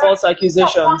event of false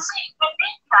accusations? So the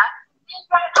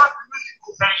media just needs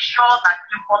to ensure that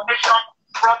information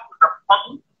brought to the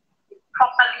public is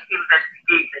properly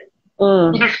investigated.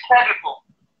 It is credible.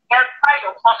 Outside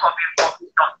of source of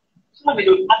information, so we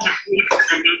do not mislead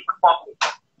the public.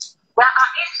 There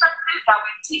are instances that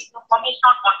we seek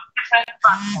information on different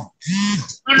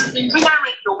platforms. In media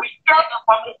radio, we share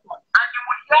information, and you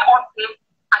will hear us say,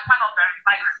 I cannot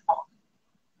verify response.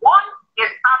 One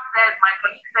is that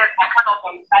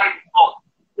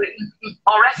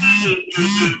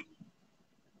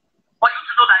for you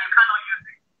to know that you cannot use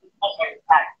it. It's not very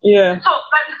hard. Yeah. So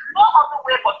there is no other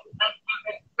way but to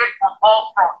investigate on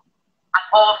all fronts and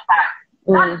all sides.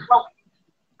 That is what we do.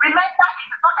 Remember, it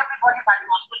is not everybody that is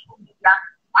on social media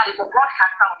and is a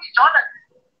broadcaster on his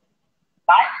journalist.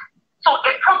 Right? So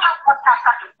a proper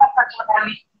broadcaster, a proper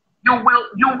journalist, you will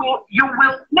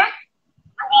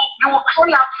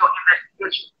carry out your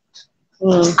investigation.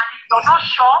 And if you're not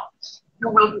sure, you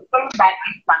will be going by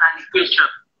this an allegation.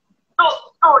 So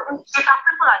it's as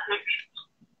simple as ABC.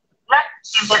 Let's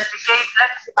investigate,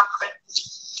 let's document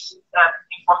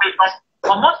information,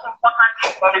 but most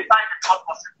importantly, verify the source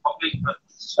of information.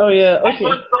 Oh yeah, okay.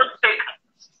 Don't take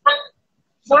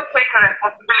a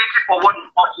responsibility for what is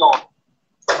not yours.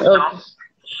 Okay.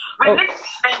 We need to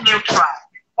stay neutral.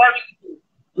 Very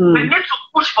good. We need to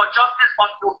push for justice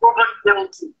until proven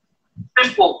guilty.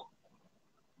 Simple.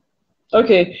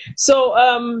 Okay, so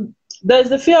there's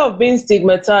the fear of being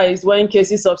stigmatized when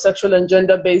cases of sexual and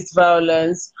gender-based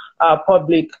violence are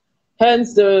public,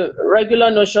 hence the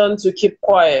regular notion to keep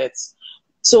quiet.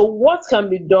 So what can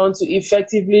be done to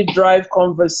effectively drive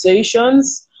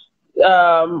conversations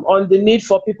on the need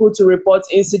for people to report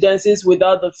incidences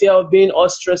without the fear of being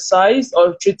ostracized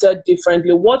or treated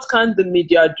differently? What can the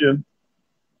media do?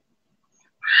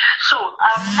 So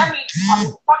I'm talking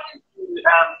to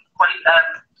the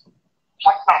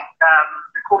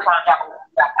co-founder of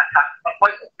the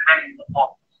Voice of Women in the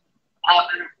North.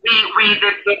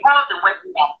 They held the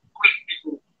webinar quick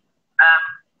people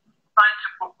trying to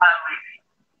profile rape.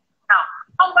 Now,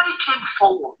 somebody came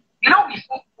forward. You know, we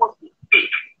said supposed to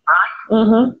speak, right?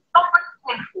 Somebody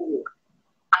came forward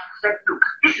and said, look,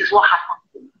 this is what happened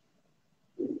to me.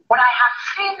 But I have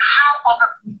seen how other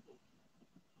people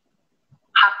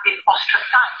have been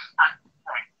ostracized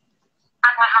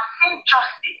and I have seen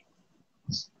justice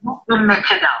been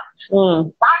meted out.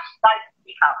 Why should I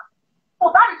speak out? So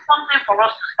that is something for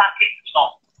us to start thinking of.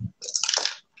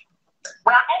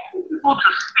 We are asking people to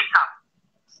speak out.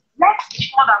 Let's be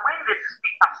sure that when they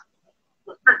speak out,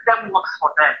 the system works for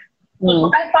them. So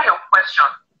to answer your question,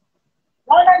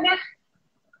 journalists,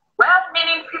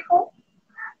 well-meaning people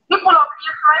of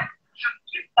influence should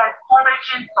keep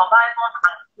encouraging survivors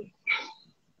and victims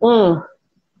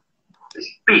to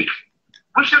speak.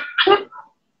 We should keep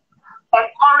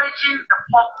encouraging the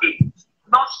public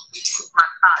not to be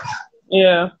stigmatized.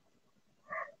 Yeah.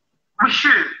 We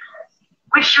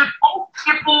should hope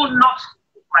people not to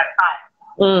be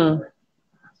stigmatized.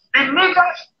 The media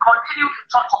should continue to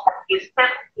talk about a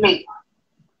safe place.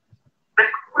 The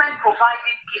government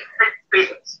providing a safe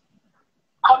space.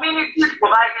 Communities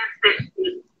providing safe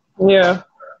space. Yeah.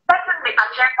 Setting the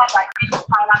agenda by people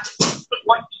power to dictate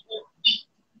what people eat.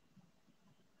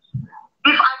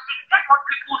 If I dictate what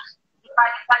people, if I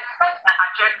set my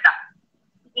agenda,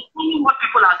 determine what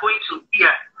people are going to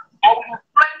hear, I will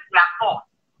influence their thoughts.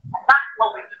 And that's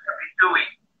what we need to be doing.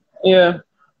 Yeah.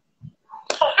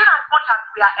 So in as much as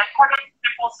we are encouraging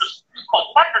people to speak up,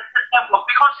 let the system work.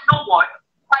 Because you know what?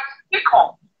 If I speak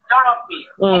up, Dorothy,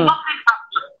 nothing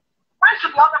happens. Why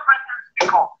should the other person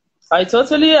speak up? I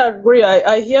totally agree.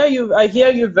 I hear you. I hear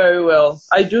you very well.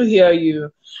 I do hear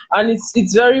you, and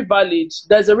it's very valid.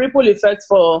 There's a ripple effect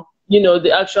for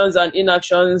the actions and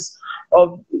inactions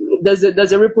of. There's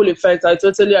a ripple effect. I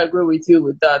totally agree with you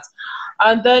with that.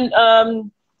 And then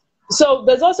so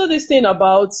there's also this thing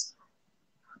about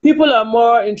people are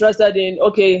more interested in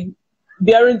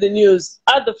bearing the news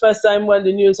at the first time when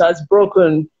the news has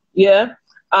broken,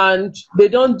 and they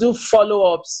don't do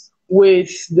follow-ups with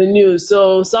the news.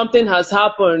 So something has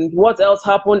happened. What else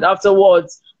happened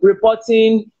afterwards?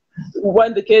 Reporting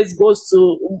when the case goes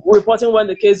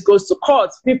to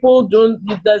court. People don't.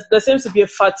 There seems to be a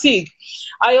fatigue.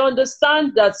 I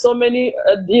understand that so many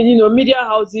media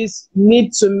houses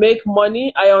need to make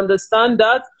money. I understand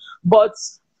that, but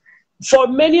for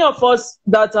many of us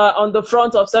that are on the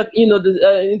front of in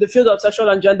the field of sexual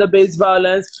and gender-based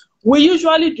violence, we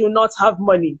usually do not have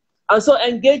money, and so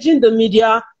engaging the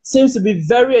media seems to be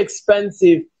very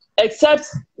expensive, except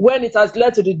when it has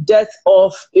led to the death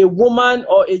of a woman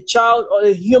or a child or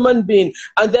a human being,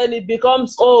 and then it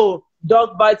becomes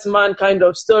dog bites man kind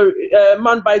of story,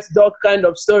 man bites dog kind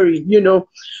of story,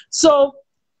 So,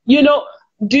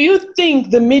 do you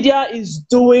think the media is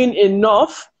doing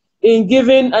enough in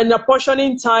giving and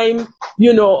apportioning time,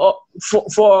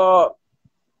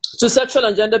 to sexual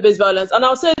and gender-based violence? And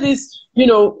I'll say this,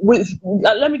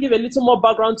 let me give a little more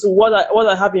background to what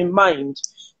I have in mind.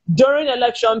 During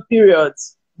election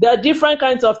periods, there are different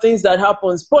kinds of things that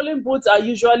happens. Polling booths are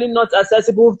usually not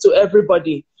accessible to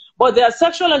everybody. but there are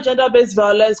sexual and gender-based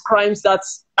violence crimes that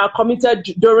are committed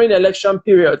during election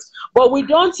periods. But we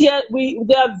don't hear,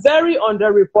 they are very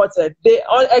underreported.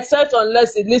 Except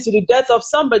unless it leads to the death of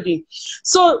somebody.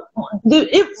 So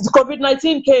if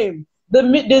COVID-19 came,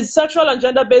 the sexual and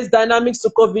gender-based dynamics to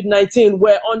COVID-19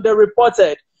 were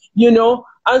underreported, you know,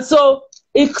 and so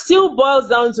it still boils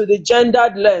down to the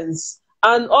gendered lens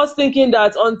and us thinking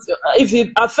that if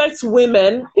it affects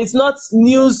women, it's not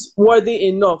newsworthy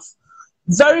enough.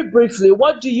 Very briefly,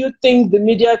 what do you think the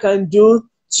media can do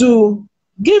to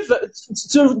give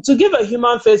a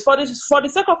human face for the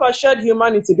sake of our shared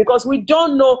humanity? Because we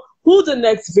don't know who the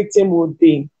next victim would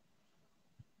be.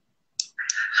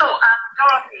 So,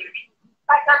 Dorothy, we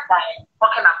started by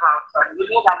talking about we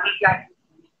know that media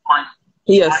is money.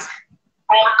 Yes.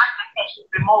 Right? I think there should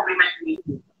be more women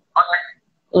leading.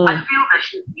 I feel there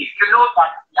should be. You know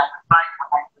that we are trying for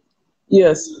that.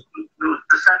 Yes.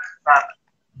 To set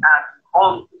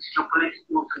all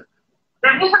geopolitical things. The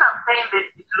reason I'm saying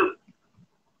this is, look,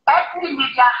 every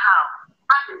media house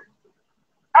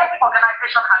every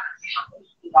organization has a vision for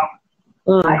this media house.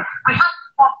 Right? We have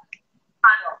four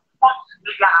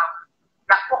media houses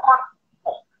that focus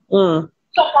on.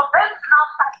 So for them to now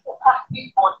start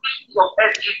focusing on issues of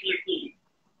LGBT,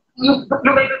 you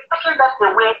may be taking them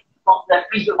away from the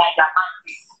vision and their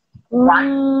mandate.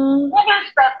 Right?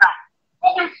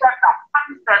 Having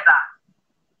said that,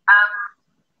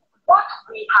 what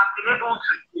we have been able to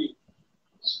do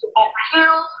is to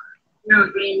appeal to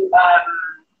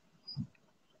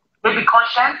the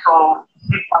conscience or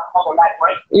if that's not the right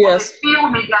word. Yes. The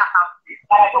few media houses,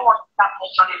 and I don't want to start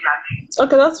mentioning their names.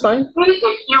 Okay, that's fine. Really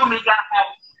a few media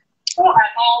houses who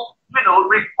are now,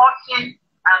 reporting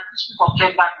issues of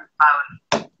gender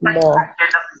imbalance. Gender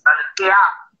imbalance. They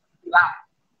are.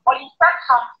 But you said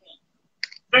something,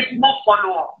 they do not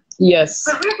follow up. Yes.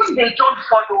 The reason they don't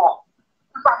follow up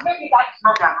is that maybe that's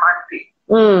not their mandate.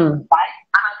 Right?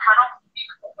 And I cannot speak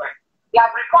for them. They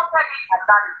have reported it and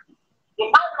that is it. They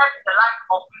now let the life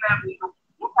of women we look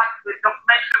at the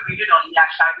documentary we did on the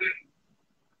Ashari.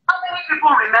 How many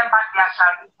people remember the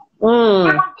Ashari?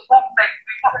 Even the government,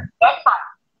 because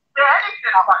say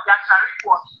anything about the Ashari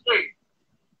was today.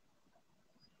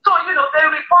 So, they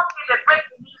report it, they break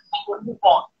the news, and they move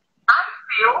on. I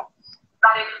feel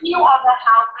that a few other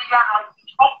media houses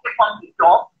don't take on the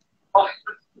job of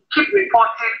to keep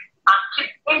reporting and keep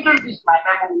changing this my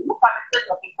memory. Look at the case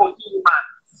of the Kogi man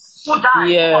who died,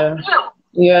 who was killed,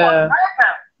 who was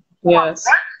murdered, who was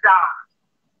burnt down.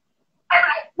 And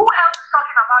who else is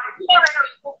talking about it? Media radio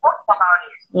is still talking about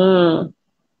it.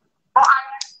 But I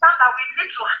understand that we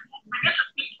need to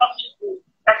keep talking to,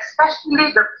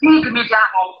 especially the big media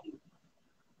houses,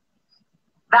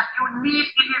 that you need.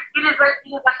 It is a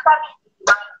service.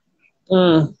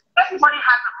 Everybody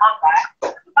has a mother,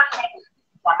 everybody has a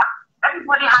sister,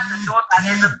 everybody has a daughter,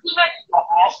 there's a female in your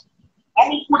house,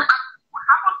 and it could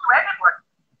happen to anybody.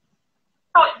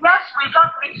 So yes, we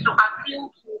just need to appeal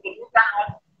to the media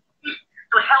house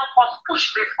to help us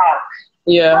push this out.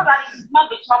 Yeah. So that it's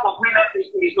not the job of women to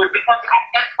do it, because it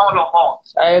affects all of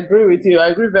us. I agree with you.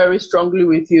 I agree very strongly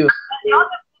with you. And the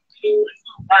other thing is,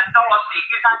 Dorothy,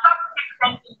 you can just keep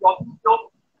sending your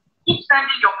video, keep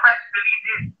sending your press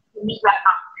releases to media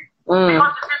houses.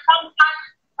 Because sometimes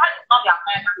that is not their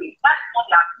mandate, that is not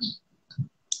their need.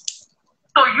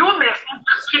 So you may need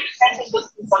to keep sending this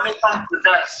information to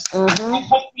them, and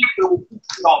hopefully they will keep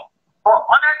it up. But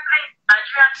honestly,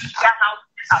 Nigerian media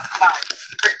houses have tried.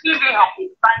 The TV has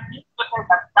been fine, newspapers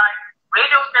have tried,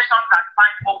 radio stations have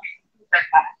tried, but we can do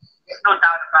better. There's no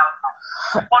doubt about that.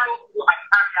 Follow through and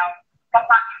carry out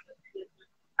proper investigation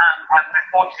and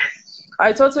reporting.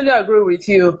 I totally agree with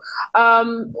you.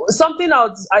 Something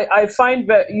else I find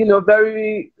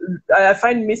I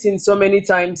find missing so many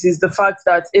times is the fact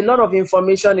that a lot of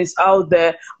information is out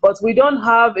there, but we don't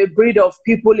have a breed of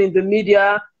people in the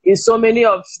media, in so many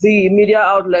of the media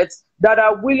outlets, that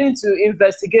are willing to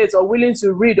investigate or willing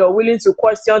to read or willing to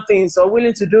question things or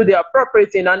willing to do the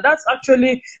appropriate thing. And that's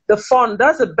actually the fun.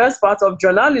 That's the best part of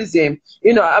journalism.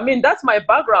 That's my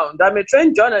background. I'm a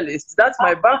trained journalist. That's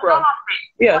my background.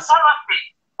 Yes.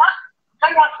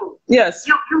 Yes.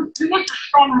 You need to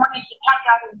spend money to carry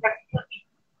out investigation.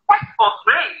 That's for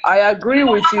free. I agree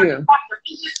with you.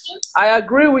 I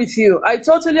agree with you. I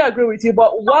totally agree with you.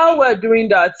 But while we're doing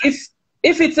that,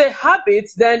 if it's a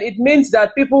habit, then it means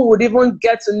that people would even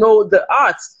get to know the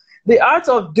art. The art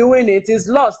of doing it is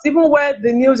lost. Even where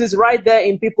the news is right there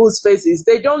in people's faces,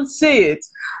 they don't see it.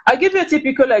 I'll give you a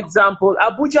typical example.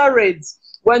 Abuja raids.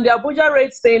 When the Abuja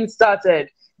raids thing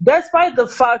started, despite the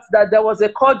fact that there was a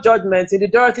court judgment in the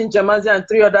Dorothy, Njemanze and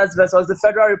 3 others versus the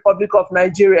Federal Republic of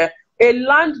Nigeria, a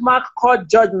landmark court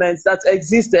judgment that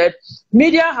existed,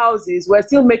 media houses were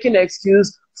still making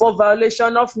excuse for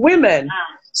violation of women.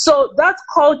 So that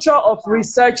culture of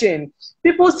researching,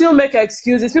 people still make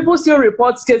excuses. People still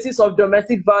report cases of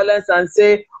domestic violence and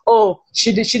say, oh,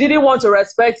 she didn't want to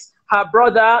respect her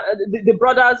brother, the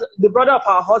brother of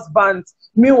her husband.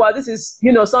 Meanwhile, this is,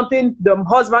 you know, something the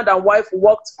husband and wife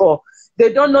worked for.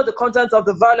 They don't know the content of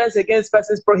the Violence Against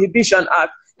Persons Prohibition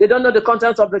Act. They don't know the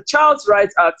content of the Child's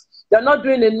Rights Act. They're not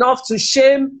doing enough to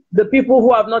shame the people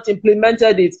who have not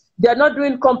implemented it. They're not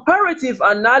doing comparative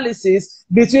analysis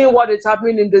between what is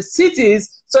happening in the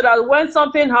cities, so that when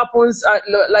something happens,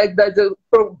 like the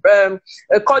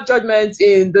court judgment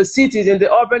in the cities, in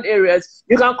the urban areas,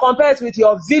 you can compare it with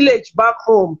your village back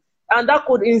home, and that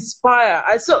could inspire.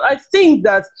 I think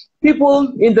that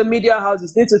people in the media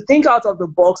houses need to think out of the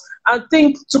box and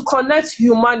think to connect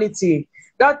humanity.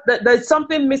 That there's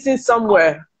something missing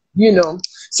somewhere, you know.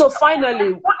 So finally, I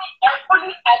fully agree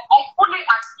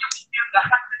with you that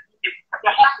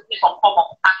there has to be some form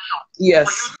of action.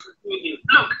 Yes. For you to do this.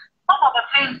 Look, some of the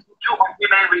things we do on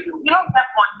women radio, we don't get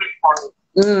funding for it.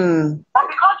 But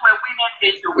because we're women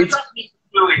radio, we just need to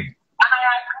do it. And I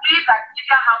agree that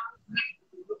media houses need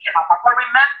to be looking at that. But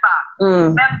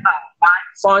remember, right?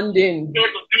 Funding. Pay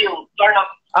the bill.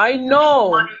 Dorothy. I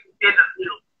know. Money to pay the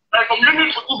bill. There's a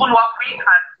limit to even what we can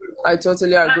do. I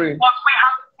totally agree. But we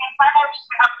have to pay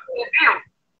a bill.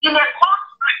 In a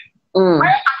country where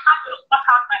I have to sort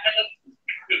out my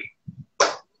electricity,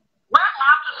 where I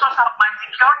have to sort out my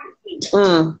security,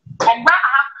 and where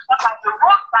I have to sort out the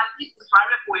roads that lead to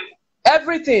Mariupol,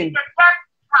 everything.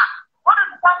 What is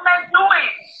the government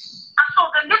doing? And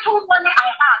so the little money I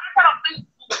have, instead of being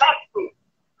invested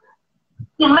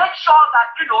to make sure that,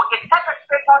 you know, a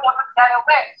perpetrator doesn't get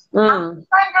away, I'm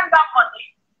spending that money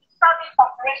starting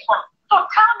operation. So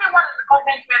tell me, what is the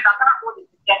government doing that cannot go to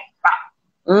get back?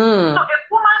 So a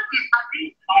woman is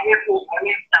being Mariupol, for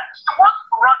instance, she wants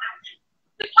to run away.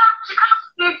 She can't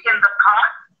sleep in the car.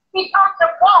 It's not the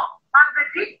walk and the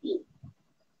duty.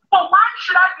 So why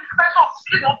should I be special?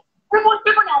 You know,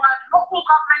 even our local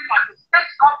government and the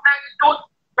state government,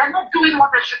 they're not doing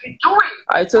what they should be doing.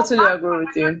 I totally agree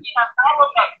with you.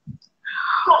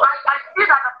 So I feel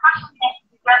that the passion has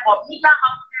to be there for media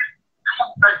houses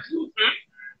and the duty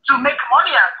to make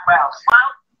money as well,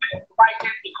 while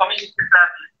providing the community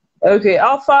service. Okay,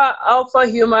 Alpha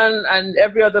Human and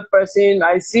every other person,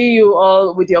 I see you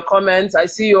all with your comments. I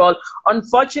see you all.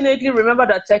 Unfortunately, remember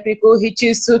that technical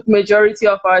hitches took majority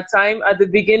of our time at the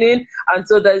beginning, and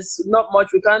so there's not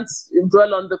much. We can't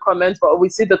dwell on the comments, but we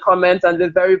see the comments and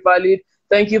they're very valid.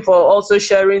 Thank you for also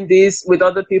sharing this with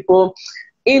other people.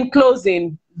 In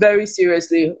closing, very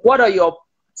seriously, what are your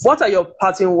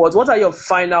parting words? What are your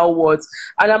final words?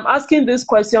 And I'm asking this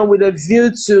question with a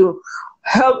view to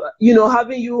help, you know,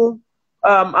 having you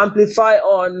amplify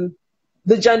on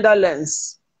the gender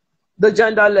lens,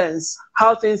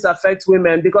 how things affect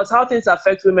women, because how things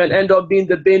affect women end up being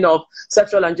the bane of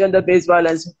sexual and gender-based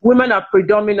violence. Women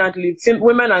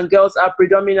and girls are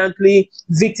predominantly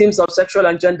victims of sexual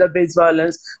and gender-based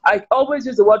violence. I always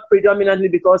use the word predominantly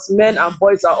because men and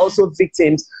boys are also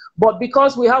victims. But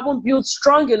because we haven't built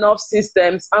strong enough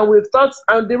systems, and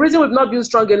the reason we've not built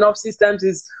strong enough systems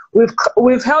is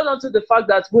we've held on to the fact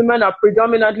that women are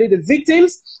predominantly the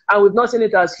victims, and we've not seen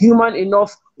it as human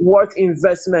enough worth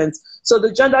investment. So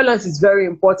the gender lens is very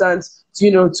important,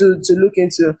 you know, to look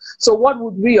into. So what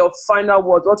would be your final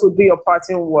words? What would be your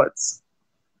parting words?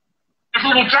 You see,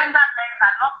 the gender lens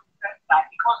are not that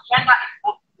because gender is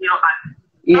both male and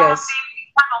yes.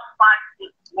 We cannot fight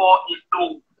this war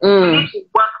alone. We need to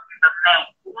work with the men.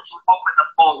 We need to work with the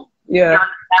boys. Yeah. You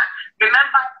understand?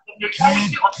 Remember, the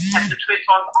majority of the perpetrators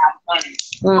are men.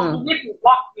 So we need to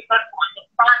work with them to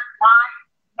understand why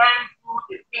men do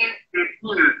the things they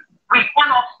do. We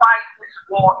cannot fight this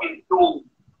war alone.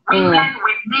 Women,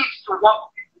 we need to work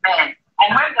with men. And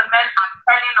when the men are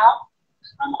telling us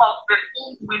some of the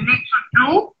things we need to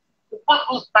do to put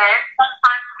those men,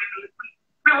 sometimes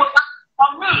we will,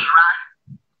 for me, right?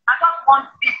 I just want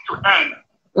this to end.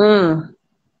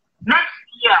 Next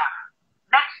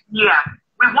year,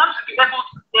 we want to be able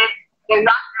to say the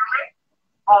last rate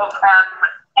of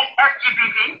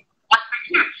LGBT has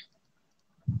reduced.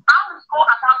 How we go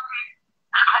about it,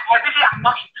 I really am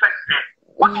not interested.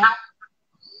 What has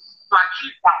to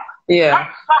achieve that? Yeah.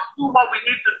 Let's just do what we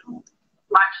need to do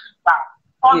to achieve that.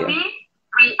 For me,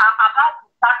 we are about to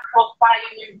start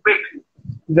profiling rapists.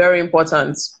 Very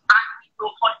important. And we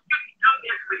will continue to do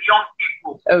this with young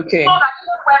people. Okay. So that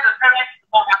even where the parents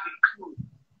don't have a clue,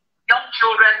 young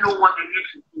children know what they need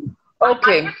to do.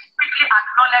 Okay. And quickly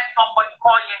acknowledge somebody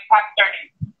calling and telling,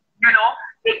 you know,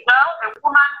 a girl, a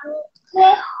woman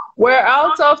who We're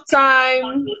out of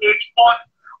time.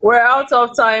 We're out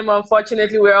of time,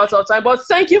 unfortunately. We're out of time. But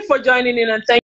thank you for joining in, and thank